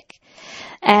the stick.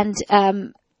 And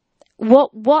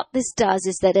what this does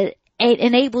is that it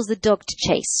enables the dog to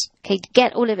chase, okay, to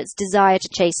get all of its desire to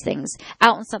chase things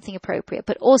out on something appropriate.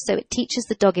 But also it teaches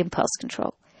the dog impulse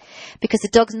control, because the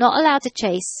dog's not allowed to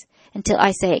chase until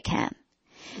I say it can.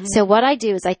 So what I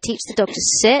do is I teach the dog to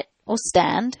sit or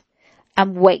stand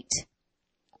and wait.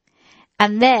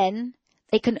 And then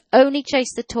they can only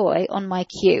chase the toy on my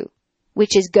cue,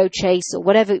 which is go chase or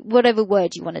whatever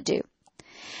word you want to do.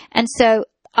 And so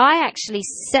I actually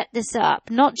set this up,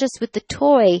 not just with the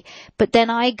toy, but then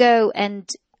I go and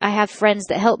I have friends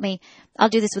that help me. I'll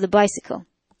do this with a bicycle.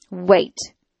 Wait.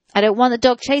 I don't want the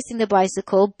dog chasing the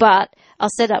bicycle, but I'll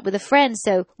set up with a friend.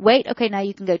 So wait. Okay, now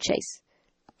you can go chase.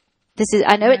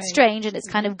 I know it's strange and it's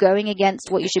kind of going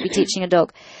against what you should be teaching a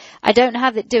dog. I don't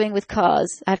have it doing with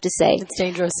cars, I have to say. It's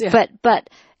dangerous, yeah. But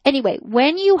anyway,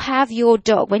 when you have your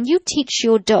dog, when you teach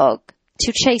your dog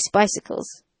to chase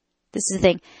bicycles, this is the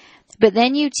thing. But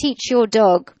then you teach your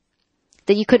dog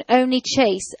that you can only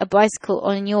chase a bicycle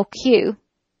on your cue.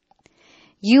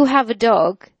 You have a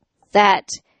dog that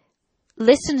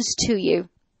listens to you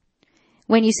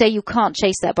when you say you can't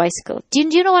chase that bicycle. Do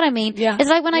you know what I mean? Yeah. It's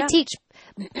like when I teach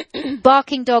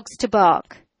barking dogs to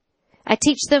bark. I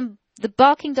teach them the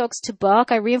barking dogs to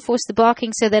bark. I reinforce the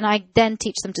barking, so then I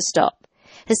teach them to stop.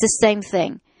 It's the same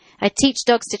thing. I teach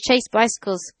dogs to chase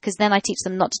bicycles because then I teach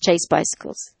them not to chase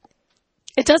bicycles.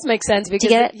 It does make sense because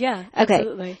do you get it? Yeah, okay.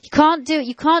 Absolutely. You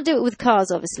can't do it with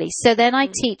cars, obviously. So then I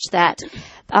teach that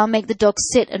I'll make the dog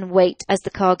sit and wait as the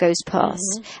car goes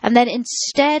past. And then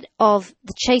instead of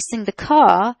chasing the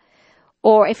car,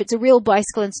 or if it's a real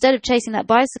bicycle, instead of chasing that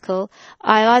bicycle,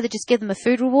 I'll either just give them a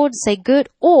food reward and say good,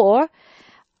 or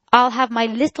I'll have my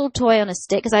little toy on a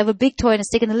stick, because I have a big toy on a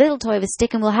stick and a little toy of a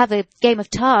stick, and we'll have a game of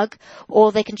tug,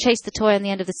 or they can chase the toy on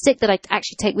the end of the stick that I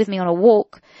actually take with me on a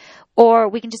walk. Or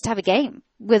we can just have a game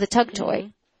with a tug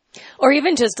toy. Or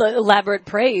even just elaborate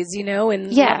praise,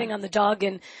 and loving on the dog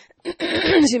and,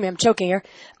 excuse me, I'm choking here.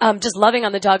 Just loving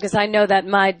on the dog, because I know that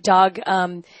my dog,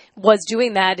 was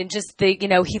doing that, and just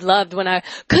he loved when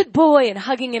good boy, and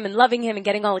hugging him and loving him and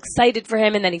getting all excited for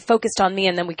him, and then he focused on me,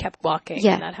 and then we kept walking.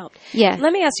 Yeah. And that helped. Yeah.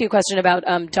 Let me ask you a question about,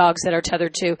 dogs that are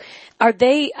tethered to.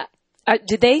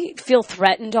 Do they feel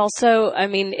threatened also? I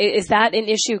mean, is that an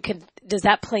issue? Does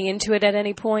that play into it at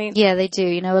any point? Yeah, they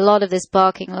do. A lot of this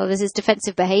barking, a lot of this is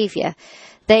defensive behavior.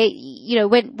 They,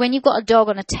 when you've got a dog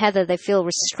on a tether, they feel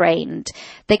restrained.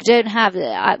 They don't have,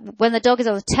 when the dog is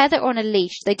on a tether or on a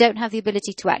leash, they don't have the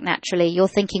ability to act naturally. You're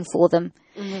thinking for them.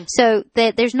 Mm-hmm. So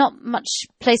there's not much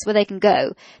place where they can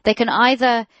go. They can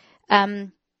either,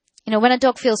 when a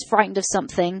dog feels frightened of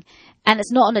something and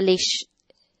it's not on a leash,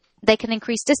 they can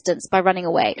increase distance by running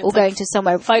away or going to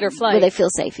somewhere fight or flight where they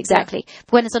feel safe. Exactly. Yeah.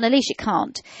 But when it's on a leash, it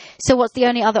can't. So what's the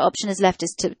only other option is left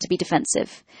is to be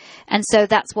defensive. And so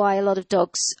that's why a lot of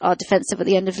dogs are defensive at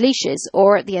the end of leashes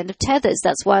or at the end of tethers.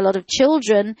 That's why a lot of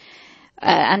children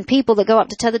and people that go up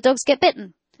to tether dogs get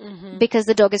bitten. Mm-hmm. Because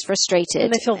the dog is frustrated.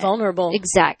 And they feel vulnerable.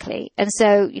 Exactly. And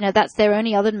so, that's their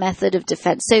only other method of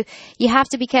defense. So you have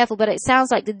to be careful, but it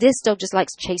sounds like this dog just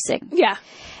likes chasing. Yeah.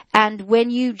 And when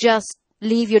you just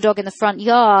leave your dog in the front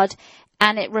yard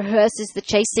and it rehearses the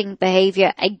chasing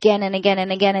behavior again and again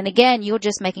and again and again, you're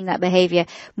just making that behavior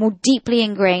more deeply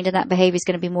ingrained, and that behavior is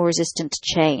going to be more resistant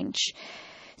to change.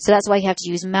 So that's why you have to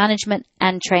use management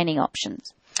and training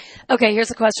options. Okay,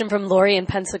 here's a question from Lori in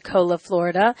Pensacola,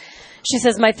 Florida. She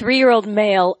says, my 3-year-old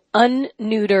male,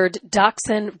 unneutered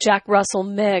Dachshund Jack Russell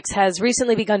mix has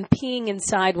recently begun peeing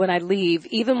inside when I leave,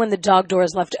 even when the dog door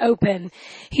is left open.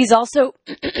 He's also,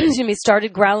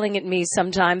 started growling at me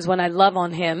sometimes when I love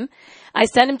on him. I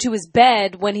send him to his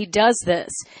bed when he does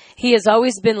this. He has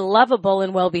always been lovable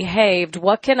and well-behaved.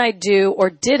 What can I do, or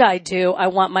did I do? I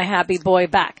want my happy boy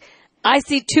back. I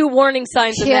see 2 warning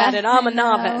signs in that, and I'm a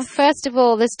novice. First of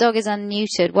all, this dog is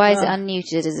unneutered. Why is it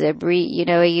unneutered? Is it a breed?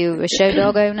 Are you a show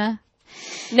dog owner?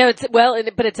 No,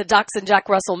 but it's a Dachshund Jack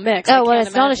Russell mix. Oh, well,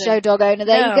 it's not a show dog owner.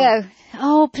 There you go.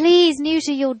 Oh, please,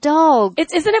 neuter your dog.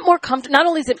 Isn't it more comfortable? Not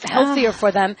only is it healthier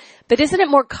for them, but isn't it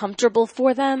more comfortable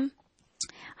for them?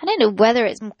 I don't know whether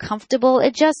it's more comfortable.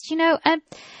 It just,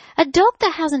 a dog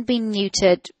that hasn't been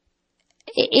neutered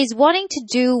is wanting to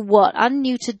do what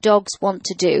unneutered dogs want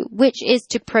to do, which is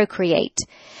to procreate.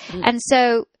 Mm. And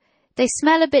so they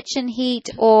smell a bitch in heat,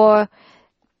 or,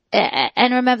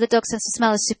 and remember the dog's sense of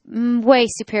smell is way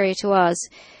superior to ours.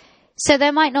 So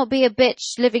there might not be a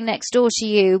bitch living next door to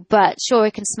you, but sure,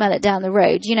 it can smell it down the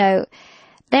road.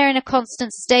 They're in a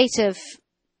constant state of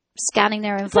scanning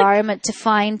their environment to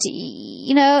find,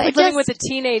 like living with a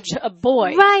teenage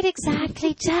boy. Right,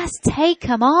 exactly. Just take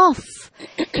them off.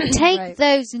 Take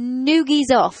those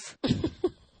noogies off.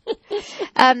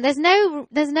 There's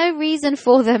no reason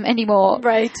for them anymore.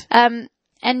 Right. And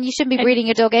you shouldn't be breeding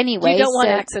a dog anyway. You don't want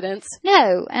accidents.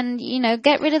 No, and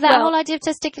get rid of that whole idea of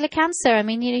testicular cancer. I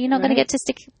mean, you're not going to get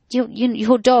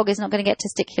your dog is not going to get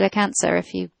testicular cancer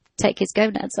if you take his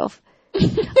gonads off.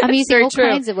 I'm using all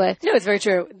kinds of words. No, it's very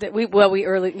true. We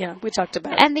talked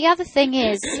about it. And the other thing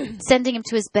is sending him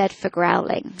to his bed for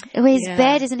growling. His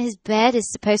bed isn't his bed.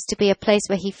 Is supposed to be a place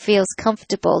where he feels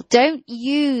comfortable. Don't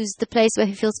use the place where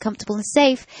he feels comfortable and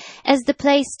safe as the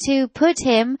place to put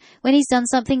him when he's done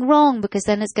something wrong, because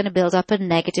then it's going to build up a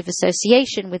negative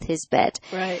association with his bed.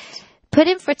 Right. Put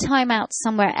him for timeout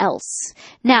somewhere else.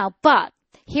 Now, but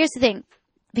here's the thing.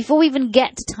 Before we even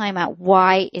get to timeout,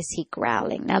 why is he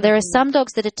growling? Now, there are some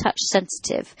dogs that are touch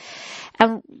sensitive.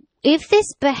 And if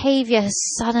this behavior has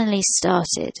suddenly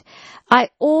started, I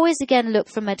always again look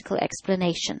for medical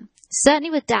explanation. Certainly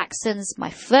with Dachshunds, my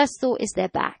first thought is their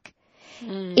back.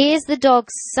 Is the dog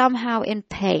somehow in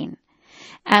pain?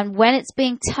 And when it's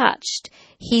being touched,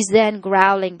 he's then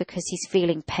growling because he's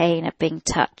feeling pain at being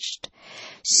touched.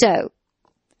 So,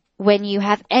 when you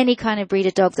have any kind of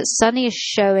breeder dog that suddenly is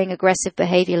showing aggressive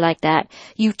behavior like that,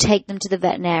 you take them to the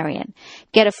veterinarian.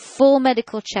 Get a full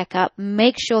medical checkup,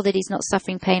 make sure that he's not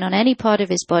suffering pain on any part of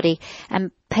his body,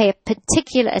 and pay a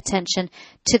particular attention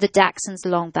to the Dachshund's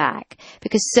long back.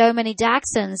 Because so many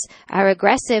Dachshunds are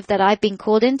aggressive that I've been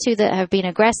called into that have been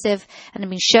aggressive and have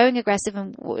been showing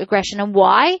aggression. And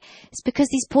why? It's because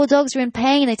these poor dogs are in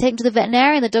pain. They take them to the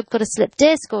veterinarian, the dog got a slip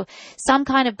disc or some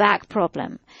kind of back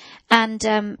problem.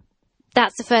 And,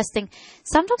 that's the first thing.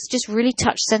 Some dogs are just really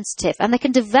touch sensitive, and they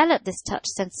can develop this touch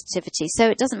sensitivity. So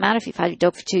it doesn't matter if you've had your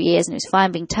dog for 2 years and he was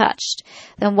fine being touched.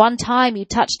 Then one time you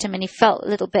touched him and he felt a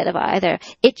little bit of either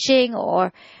itching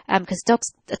or, because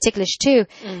dogs are ticklish too,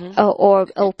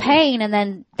 or pain, and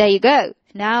then there you go.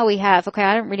 Now we have, okay,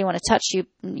 I don't really want to touch you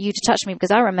to touch me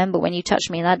because I remember when you touched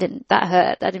me and that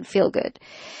hurt, that didn't feel good.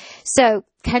 So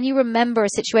can you remember a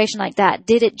situation like that?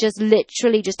 Did it just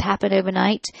literally just happen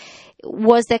overnight?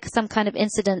 Was there some kind of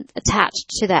incident attached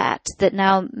to that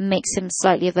now makes him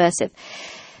slightly aversive?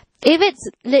 If it's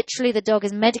literally the dog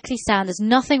is medically sound, there's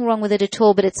nothing wrong with it at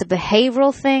all, but it's a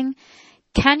behavioral thing,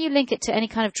 can you link it to any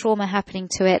kind of trauma happening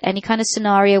to it? Any kind of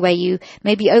scenario where you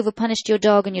maybe overpunished your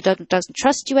dog and your dog doesn't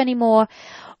trust you anymore?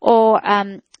 Or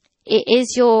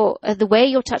is the way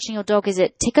you're touching your dog, is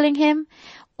it tickling him?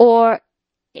 Or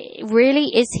really,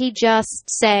 is he just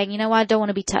saying, you know, I don't want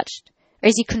to be touched? Or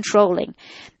is he controlling?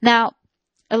 Now,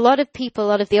 a lot of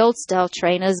the old style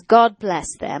trainers, God bless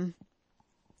them.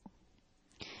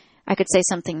 I could say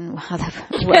something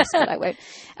worse, but I won't.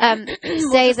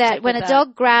 Say that when a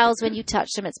dog growls when you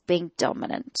touch them, it's being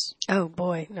dominant. Oh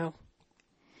boy, no.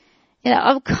 You know,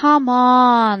 oh, come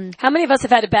on. How many of us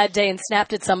have had a bad day and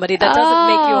snapped at somebody? That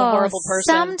doesn't make you a horrible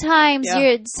person.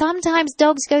 Sometimes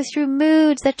dogs go through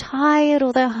moods. They're tired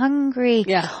or they're hungry.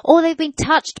 Yeah. Or they've been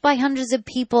touched by hundreds of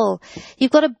people. You've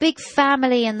got a big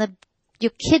family and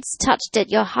your kids touched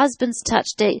it, your husband's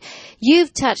touched it,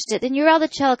 you've touched it, then your other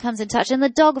child comes and touches it, and the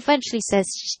dog eventually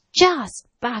says, just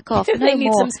back off, no They need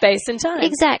more. some space and time.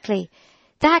 Exactly.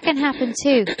 That can happen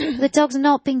too. The dog's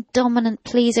not being dominant,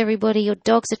 please everybody. Your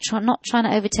dogs are not trying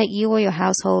to overtake you or your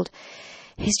household.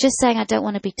 He's just saying, I don't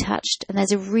want to be touched, and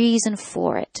there's a reason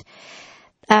for it.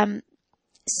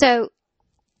 So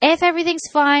if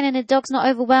everything's fine and the dog's not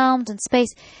overwhelmed and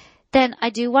space, then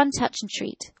I do one touch and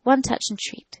treat. One touch and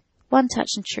treat. One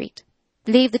touch and treat.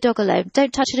 Leave the dog alone.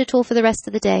 Don't touch it at all for the rest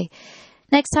of the day.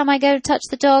 Next time I go to touch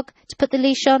the dog, to put the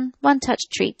leash on, one touch,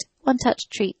 treat. One touch,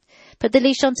 treat. Put the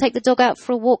leash on, take the dog out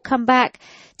for a walk, come back,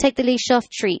 take the leash off,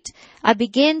 treat. I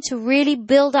begin to really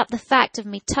build up the fact of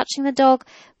me touching the dog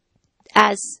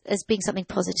as being something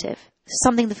positive.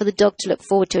 Something for the dog to look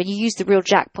forward to. And you use the real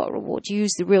jackpot reward. You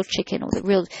use the real chicken or the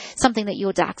real, something that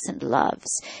your Dachshund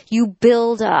loves. You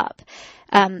build up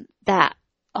that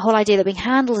whole idea that being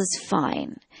handled is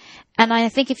fine. And I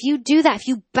think if you do that, if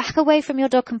you back away from your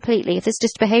dog completely, if it's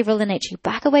just behavioral in nature, you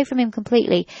back away from him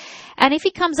completely. And if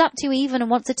he comes up to you even and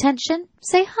wants attention,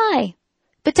 say hi,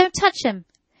 but don't touch him.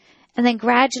 And then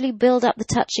gradually build up the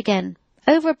touch again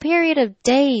over a period of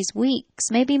days, weeks,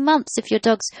 maybe months if your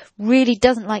dog really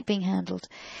doesn't like being handled.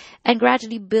 And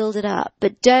gradually build it up.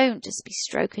 But don't just be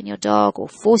stroking your dog or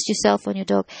force yourself on your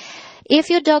dog. If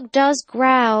your dog does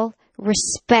growl,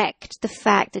 respect the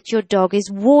fact that your dog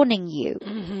is warning you.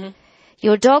 Mm-hmm.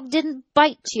 Your dog didn't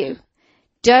bite you.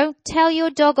 Don't tell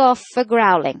your dog off for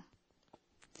growling.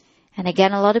 And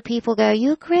again, a lot of people go,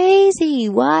 you're crazy.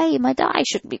 Why? Dog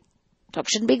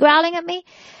shouldn't be growling at me.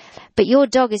 But your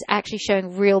dog is actually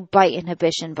showing real bite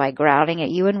inhibition by growling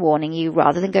at you and warning you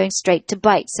rather than going straight to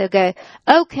bite. So go,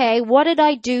 okay, what did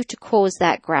I do to cause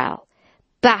that growl?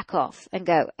 Back off and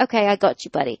go, okay, I got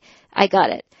you, buddy. I got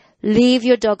it. Leave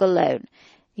your dog alone.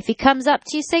 If he comes up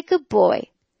to you, say, good boy.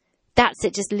 That's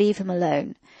it. Just leave him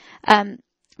alone.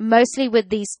 Mostly with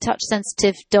these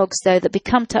touch-sensitive dogs, though, that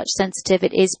become touch-sensitive,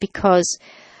 it is because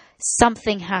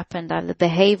something happened, either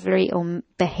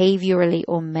behaviorally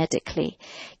or medically.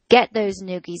 Get those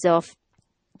noogies off.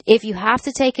 If you have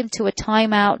to take him to a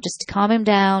timeout just to calm him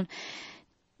down,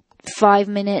 5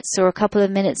 minutes or a couple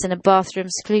of minutes in a bathroom,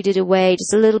 secluded away,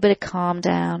 just a little bit of calm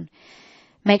down.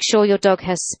 Make sure your dog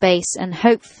has space, and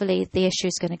hopefully the issue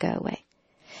is going to go away.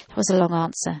 That was a long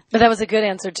answer. But that was a good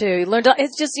answer, too. You learned,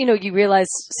 it's just, you realize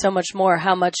so much more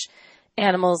how much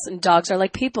animals and dogs are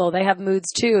like people. They have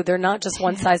moods, too. They're not just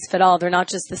one size fit all. They're not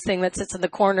just this thing that sits in the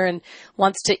corner and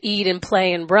wants to eat and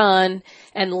play and run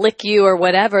and lick you or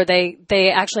whatever.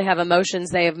 They actually have emotions.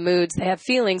 They have moods. They have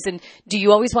feelings. And do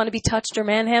you always want to be touched or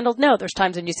manhandled? No. There's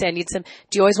times when you say, I need some.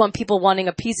 Do you always want people wanting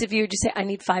a piece of you? Do you say, I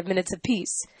need 5 minutes of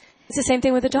peace? It's the same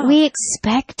thing with a dog. We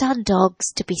expect our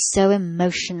dogs to be so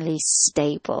emotionally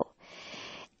stable.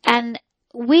 And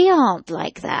we aren't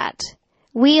like that.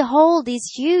 We hold these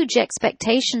huge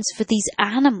expectations for these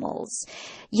animals,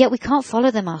 yet we can't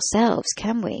follow them ourselves,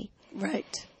 can we?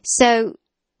 Right. So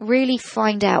really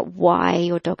find out why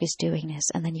your dog is doing this,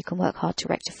 and then you can work hard to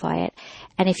rectify it.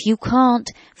 And if you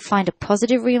can't, find a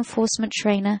positive reinforcement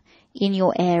trainer in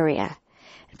your area.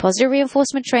 A positive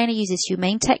reinforcement trainer uses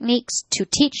humane techniques to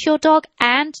teach your dog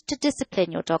and to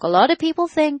discipline your dog. A lot of people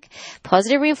think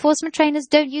positive reinforcement trainers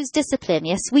don't use discipline.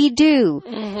 Yes, we do.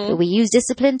 But we use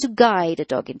discipline to guide a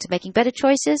dog into making better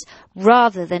choices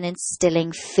rather than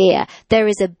instilling fear. There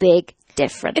is a big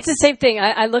difference. It's the same thing.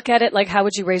 I look at it like, how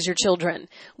would you raise your children?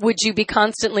 Would you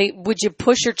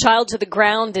push your child to the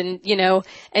ground and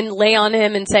lay on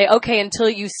him and say, okay, until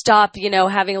you stop,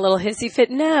 having a little hissy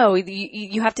fit? No,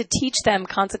 you have to teach them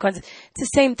consequences. It's the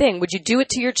same thing. Would you do it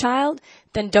to your child?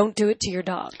 Then don't do it to your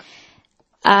dog.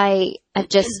 I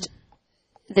just,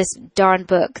 this darn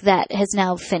book that has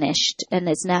now finished and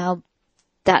is now,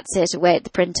 that's it, away at the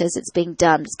printers. It's being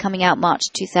done. It's coming out March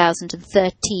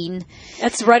 2013.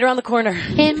 That's right around the corner.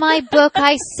 In my book,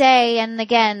 I say, and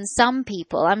again, some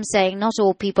people, I'm saying not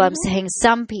all people, I'm saying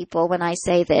some people when I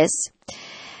say this.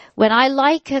 When I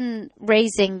liken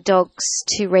raising dogs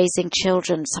to raising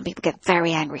children, some people get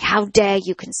very angry. How dare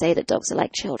you can say that dogs are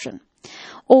like children?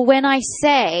 Or when I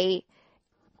say,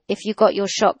 if you got your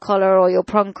shock collar or your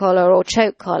prong collar or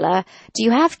choke collar, do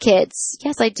you have kids?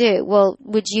 Yes, I do. Well,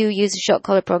 would you use a shock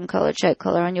collar, prong collar, choke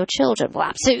collar on your children? Well,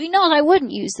 absolutely not. I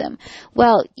wouldn't use them.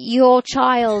 Well, your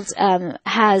child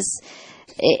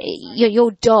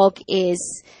your dog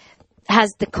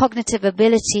has the cognitive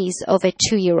abilities of a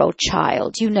 2-year-old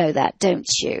child. You know that, don't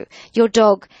you? Your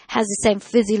dog has the same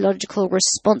physiological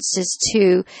responses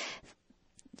to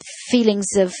feelings,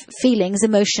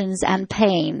 emotions, and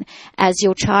pain as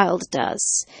your child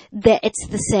does. It's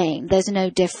the same. There's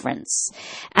no difference.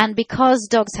 And because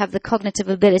dogs have the cognitive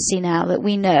ability now that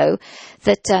we know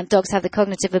that dogs have the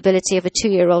cognitive ability of a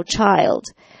 2-year-old child,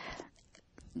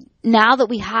 now that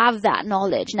we have that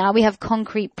knowledge, now we have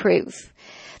concrete proof,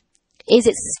 is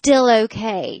it still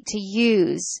okay to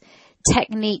use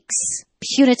techniques,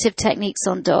 punitive techniques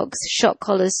on dogs, shock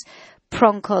collars,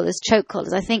 prong collars, choke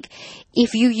collars? I think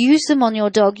if you use them on your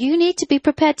dog, you need to be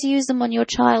prepared to use them on your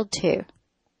child too.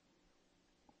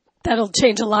 That'll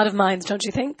change a lot of minds, don't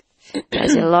you think?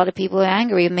 There's a lot of people who are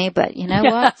angry with me, but you know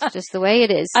what? It's just the way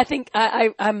it is. I think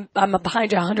I'm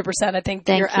behind you 100%. I think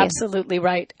you're absolutely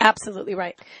right. Absolutely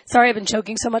right. Sorry, I've been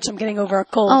choking so much. I'm getting over a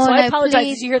cold. So I apologize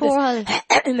if you hear this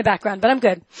in the background, but I'm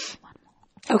good.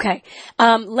 Okay.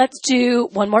 Let's do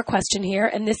one more question here.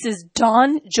 And this is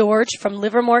Dawn George from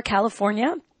Livermore,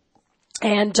 California.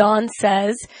 And Dawn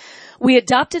says, we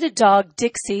adopted a dog,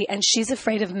 Dixie, and she's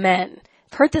afraid of men.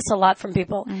 I've heard this a lot from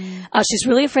people. She's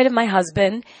really afraid of my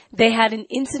husband. They had an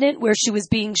incident where she was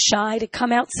being shy to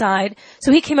come outside.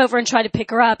 So he came over and tried to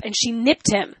pick her up, and she nipped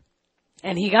him.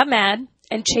 And he got mad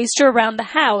and chased her around the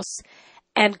house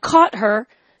and caught her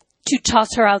to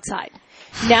toss her outside.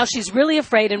 Now she's really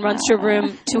afraid and runs to her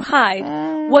room to hide.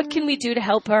 What can we do to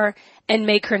help her and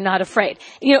make her not afraid?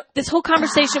 This whole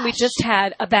conversation we just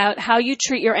had about how you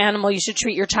treat your animal, you should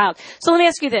treat your child. So let me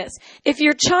ask you this. If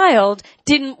your child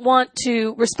didn't want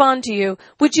to respond to you,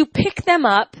 would you pick them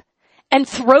up and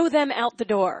throw them out the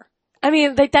door? I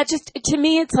mean, like that just, to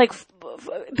me, it's like,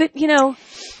 but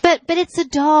But it's a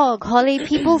dog, Holly.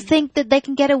 People think that they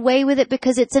can get away with it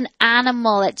because it's an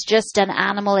animal. It's just an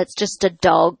animal. It's just a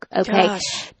dog. Okay.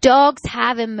 Gosh. Dogs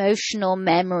have emotional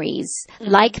memories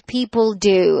like people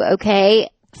do. Okay.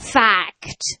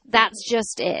 Fact. That's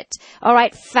just it. All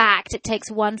right. Fact. It takes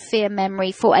one fear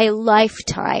memory for a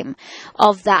lifetime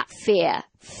of that fear.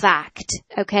 Fact.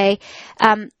 Okay.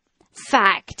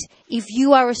 Fact. If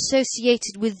you are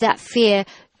associated with that fear,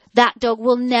 that dog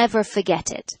will never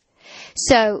forget it.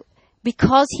 So,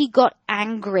 because he got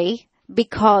angry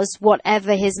because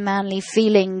whatever his manly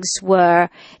feelings were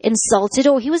insulted,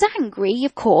 or he was angry.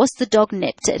 Of course, the dog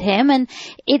nipped at him, and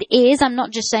it is, I'm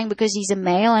not just saying because he's a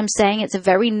male, I'm saying it's a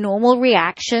very normal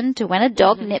reaction to when a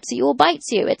dog nips at you or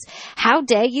bites you. It's, how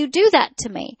dare you do that to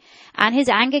me? And his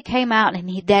anger came out, and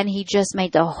he just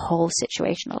made the whole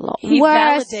situation a lot worse. He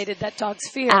validated that dog's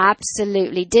fear.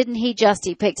 Absolutely. Didn't he just?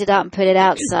 He picked it up and put it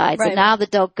outside. Right. So now the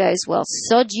dog goes, well,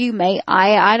 sod you, mate.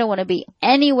 I don't want to be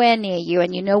anywhere near you.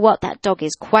 And you know what? That dog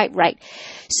is quite right.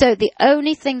 So the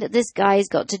only thing that this guy has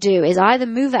got to do is either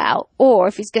move out, or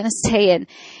if he's going to stay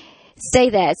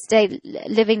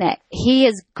living there, he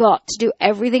has got to do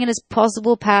everything in his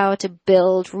possible power to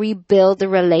rebuild the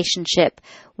relationship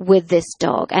with this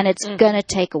dog. And it's going to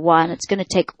take a while, and it's going to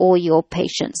take all your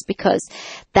patience, because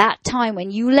that time when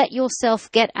you let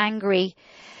yourself get angry,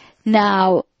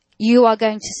 now you are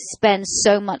going to spend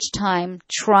so much time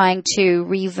trying to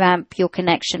revamp your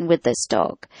connection with this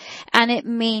dog. And it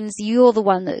means you're the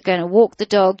one that's going to walk the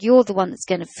dog. You're the one that's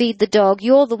going to feed the dog.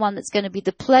 You're the one that's going to be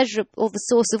the pleasure or the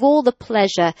source of all the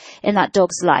pleasure in that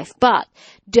dog's life. But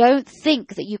don't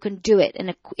think that you can do it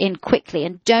in quickly,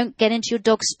 and don't get into your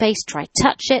dog's space. Try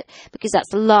touch it, because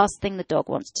that's the last thing the dog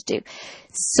wants to do.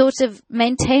 Sort of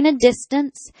maintain a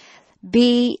distance.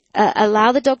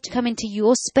 Allow the dog to come into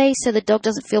your space so the dog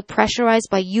doesn't feel pressurized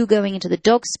by you going into the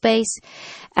dog space,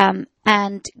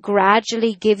 and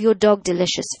gradually give your dog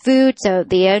delicious food. So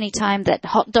the only time that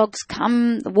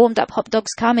warmed up hot dogs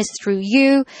come is through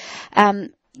you.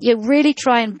 You really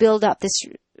try and build up this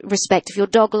respect. If your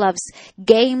dog loves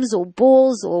games or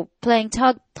balls or playing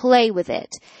tug, play with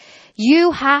it.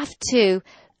 You have to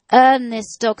earn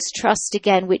this dog's trust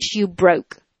again, which you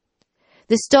broke.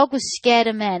 This dog was scared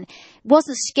of men. It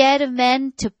wasn't scared of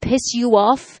men to piss you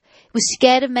off. It was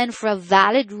scared of men for a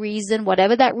valid reason,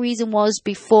 whatever that reason was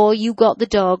before you got the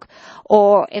dog,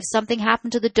 or if something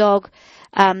happened to the dog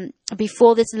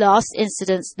before this last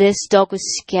incident, this dog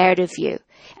was scared of you,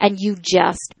 and you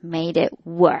just made it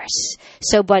worse.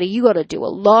 So, buddy, you got to do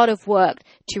a lot of work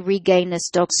to regain this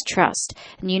dog's trust.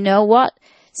 And you know what?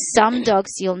 Some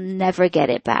dogs, you'll never get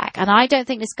it back. And I don't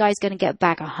think this guy's going to get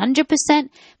back 100%,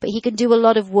 but he can do a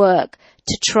lot of work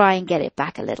to try and get it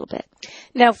back a little bit.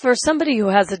 Now, for somebody who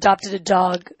has adopted a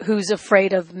dog who's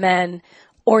afraid of men,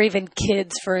 or even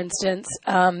kids, for instance,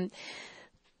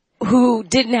 who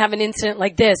didn't have an incident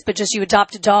like this, but just you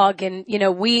adopt a dog, and, you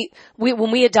know, we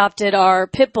when we adopted our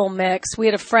pit bull mix, we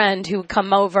had a friend who would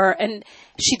come over, and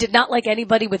she did not like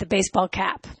anybody with a baseball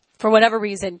cap, for whatever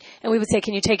reason. And we would say,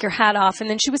 can you take your hat off? And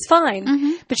then she was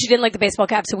fine, but she didn't like the baseball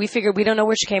cap. So we figured, we don't know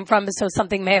where she came from, so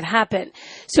something may have happened.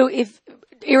 So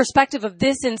irrespective of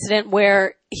this incident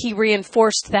where he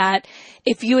reinforced that,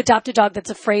 if you adopt a dog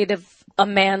that's afraid of a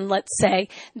man, let's say,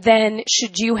 then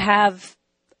should you have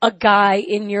a guy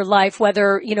in your life,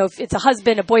 whether, you know, if it's a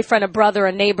husband, a boyfriend, a brother,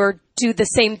 a neighbor, do the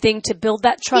same thing to build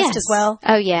that trust as well?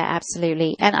 Oh, yeah,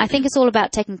 absolutely. And I think it's all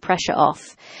about taking pressure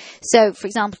off. So, for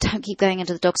example, don't keep going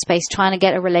into the dog space, trying to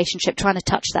get a relationship, trying to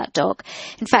touch that dog.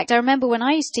 In fact, I remember when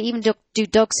I used to even do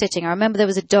dog sitting, I remember there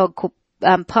was a dog called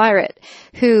Pirate,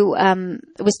 who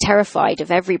was terrified of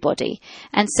everybody.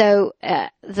 And so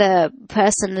the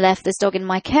person left this dog in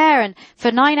my care, and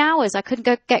for 9 hours I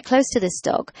couldn't get close to this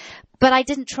dog. But I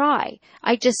didn't try.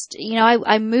 I just, you know,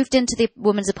 I moved into the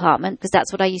woman's apartment, because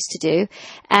that's what I used to do.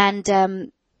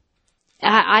 And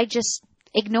I just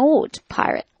ignored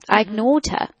Pirate. I ignored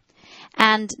her.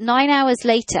 And 9 hours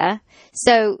later,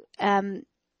 so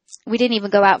we didn't even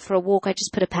go out for a walk. I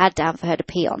just put a pad down for her to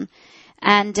pee on.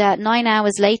 And 9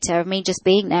 hours later, of me just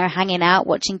being there, hanging out,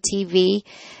 watching TV,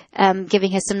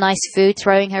 giving her some nice food,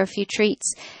 throwing her a few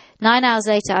treats. 9 hours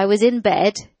later, I was in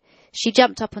bed. She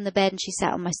jumped up on the bed and she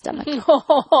sat on my stomach.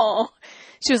 Oh,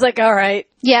 she was like, all right.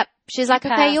 Yep. She's like,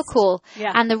 okay, you're cool.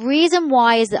 Yeah. And the reason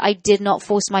why is that I did not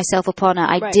force myself upon her.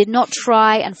 I did not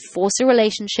try and force a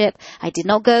relationship. I did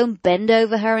not go and bend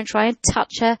over her and try and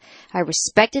touch her. I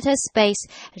respected her space,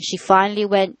 and she finally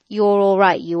went, you're all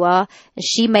right, you are. And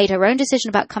she made her own decision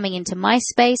about coming into my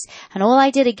space. And all I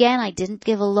did, again, I didn't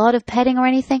give a lot of petting or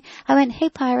anything. I went, hey,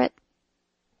 Pirate.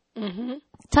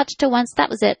 Touched her once. That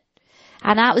was it.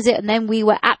 And that was it. And then we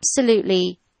were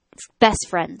absolutely best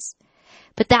friends.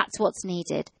 But that's what's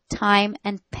needed. Time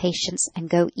and patience, and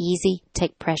go easy.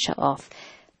 Take pressure off.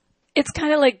 It's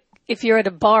kind of like if you're at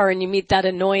a bar and you meet that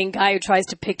annoying guy who tries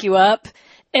to pick you up,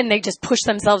 and they just push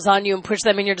themselves on you and push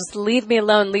them, and you're just, leave me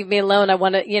alone. I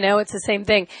want to, you know, it's the same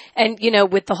thing. And, you know,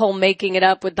 with the whole making it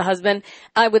up with the husband,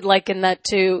 I would liken that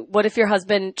to, what if your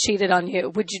husband cheated on you?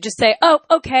 Would you just say, oh,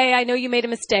 okay, I know you made a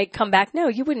mistake, come back? No,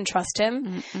 you wouldn't trust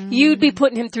him. You'd be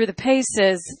putting him through the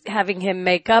paces, having him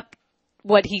make up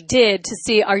what he did to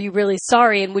see, are you really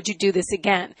sorry and would you do this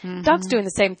again? Dog's doing the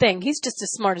same thing. He's just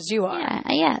as smart as you are.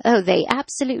 Yeah. Oh, they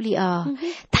absolutely are.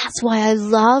 That's why I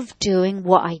love doing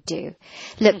what I do.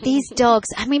 Look, these dogs,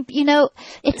 I mean, you know,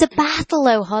 it's a battle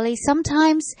though, Holly.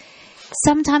 Sometimes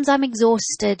I'm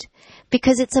exhausted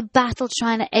because it's a battle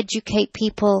trying to educate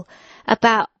people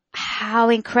about how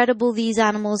incredible these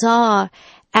animals are.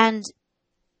 And,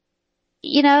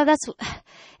 you know,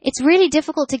 it's really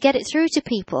difficult to get it through to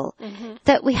people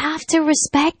that we have to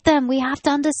respect them. We have to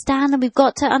understand them. We've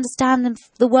got to understand them,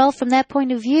 the world from their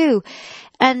point of view.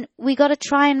 And we got to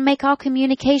try and make our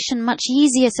communication much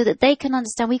easier so that they can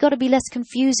understand. We got to be less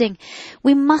confusing.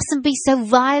 We mustn't be so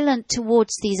violent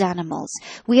towards these animals.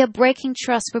 We are breaking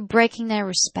trust. We're breaking their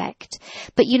respect.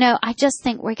 But, you know, I just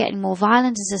think we're getting more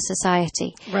violent as a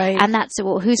society. Right. And that's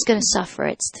who's going to suffer?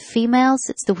 It's the females,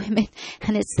 it's the women,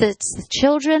 and it's the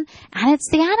children, and it's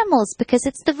the animals, because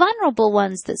it's the vulnerable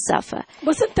ones that suffer.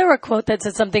 Wasn't there a quote that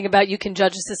said something about you can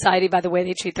judge a society by the way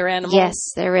they treat their animals?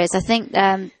 Yes, there is. I think,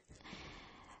 do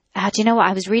you know what?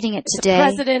 I was reading it today. It's a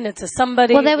president, it's a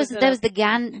somebody. Well, there was the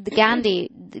Gandhi.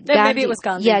 Maybe it was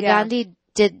Gandhi. Yeah, Gandhi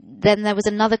did. Then there was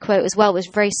another quote as well, which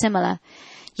was very similar.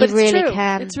 You but really true.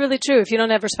 can. It's really true. If you don't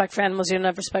have respect for animals, you don't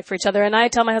have respect for each other. And I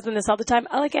tell my husband this all the time.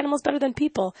 I like animals better than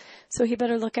people, so he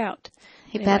better look out.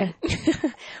 He better.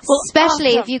 Well,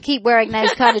 especially if you keep wearing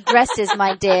those kind of dresses,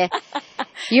 my dear.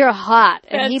 You're hot,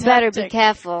 and he better be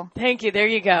careful. Thank you. There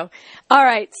you go. All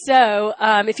right. So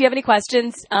if you have any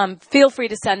questions, feel free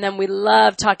to send them. We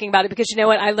love talking about it because you know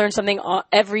what? I learn something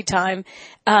every time.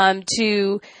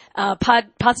 To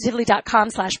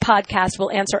positively.com/podcast.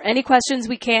 We'll answer any questions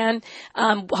we can.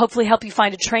 Hopefully help you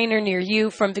find a trainer near you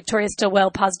from Victoria Stilwell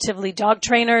Positively Dog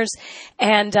Trainers.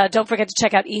 And don't forget to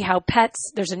check out eHow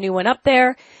Pets. There's a new one up there.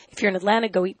 If you're in Atlanta,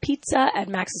 go eat pizza at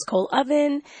Max's Coal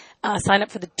Oven. Sign up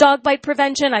for the dog bite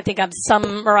prevention. I think I'm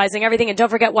summarizing everything. And don't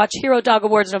forget, watch Hero Dog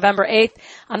Awards November 8th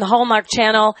on the Hallmark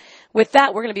Channel. With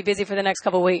that, we're going to be busy for the next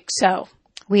couple of weeks. So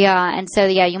we are. And so,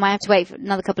 yeah, you might have to wait for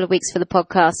another couple of weeks for the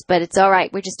podcast, but it's all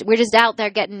right. We're just out there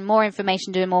getting more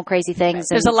information, doing more crazy things.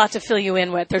 There's a lot to fill you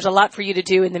in with. There's a lot for you to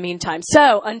do in the meantime.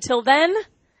 So until then,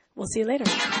 we'll see you later.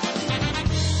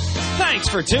 Thanks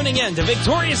for tuning in to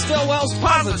Victoria Stilwell's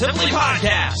Positively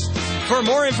Podcast. For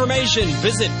more information,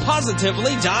 visit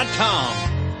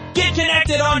positively.com. Get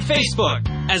connected on Facebook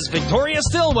as Victoria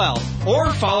Stilwell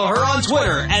or follow her on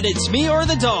Twitter at It's Me or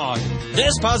the Dog.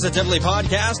 This Positively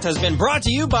Podcast has been brought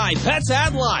to you by Pets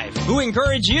Add Life, who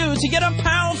encourage you to get a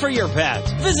pal for your pet.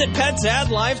 Visit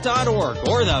petsaddlife.org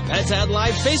or the Pets Add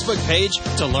Life Facebook page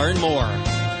to learn more.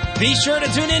 Be sure to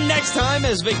tune in next time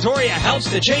as Victoria helps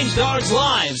to change dogs'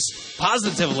 lives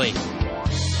positively.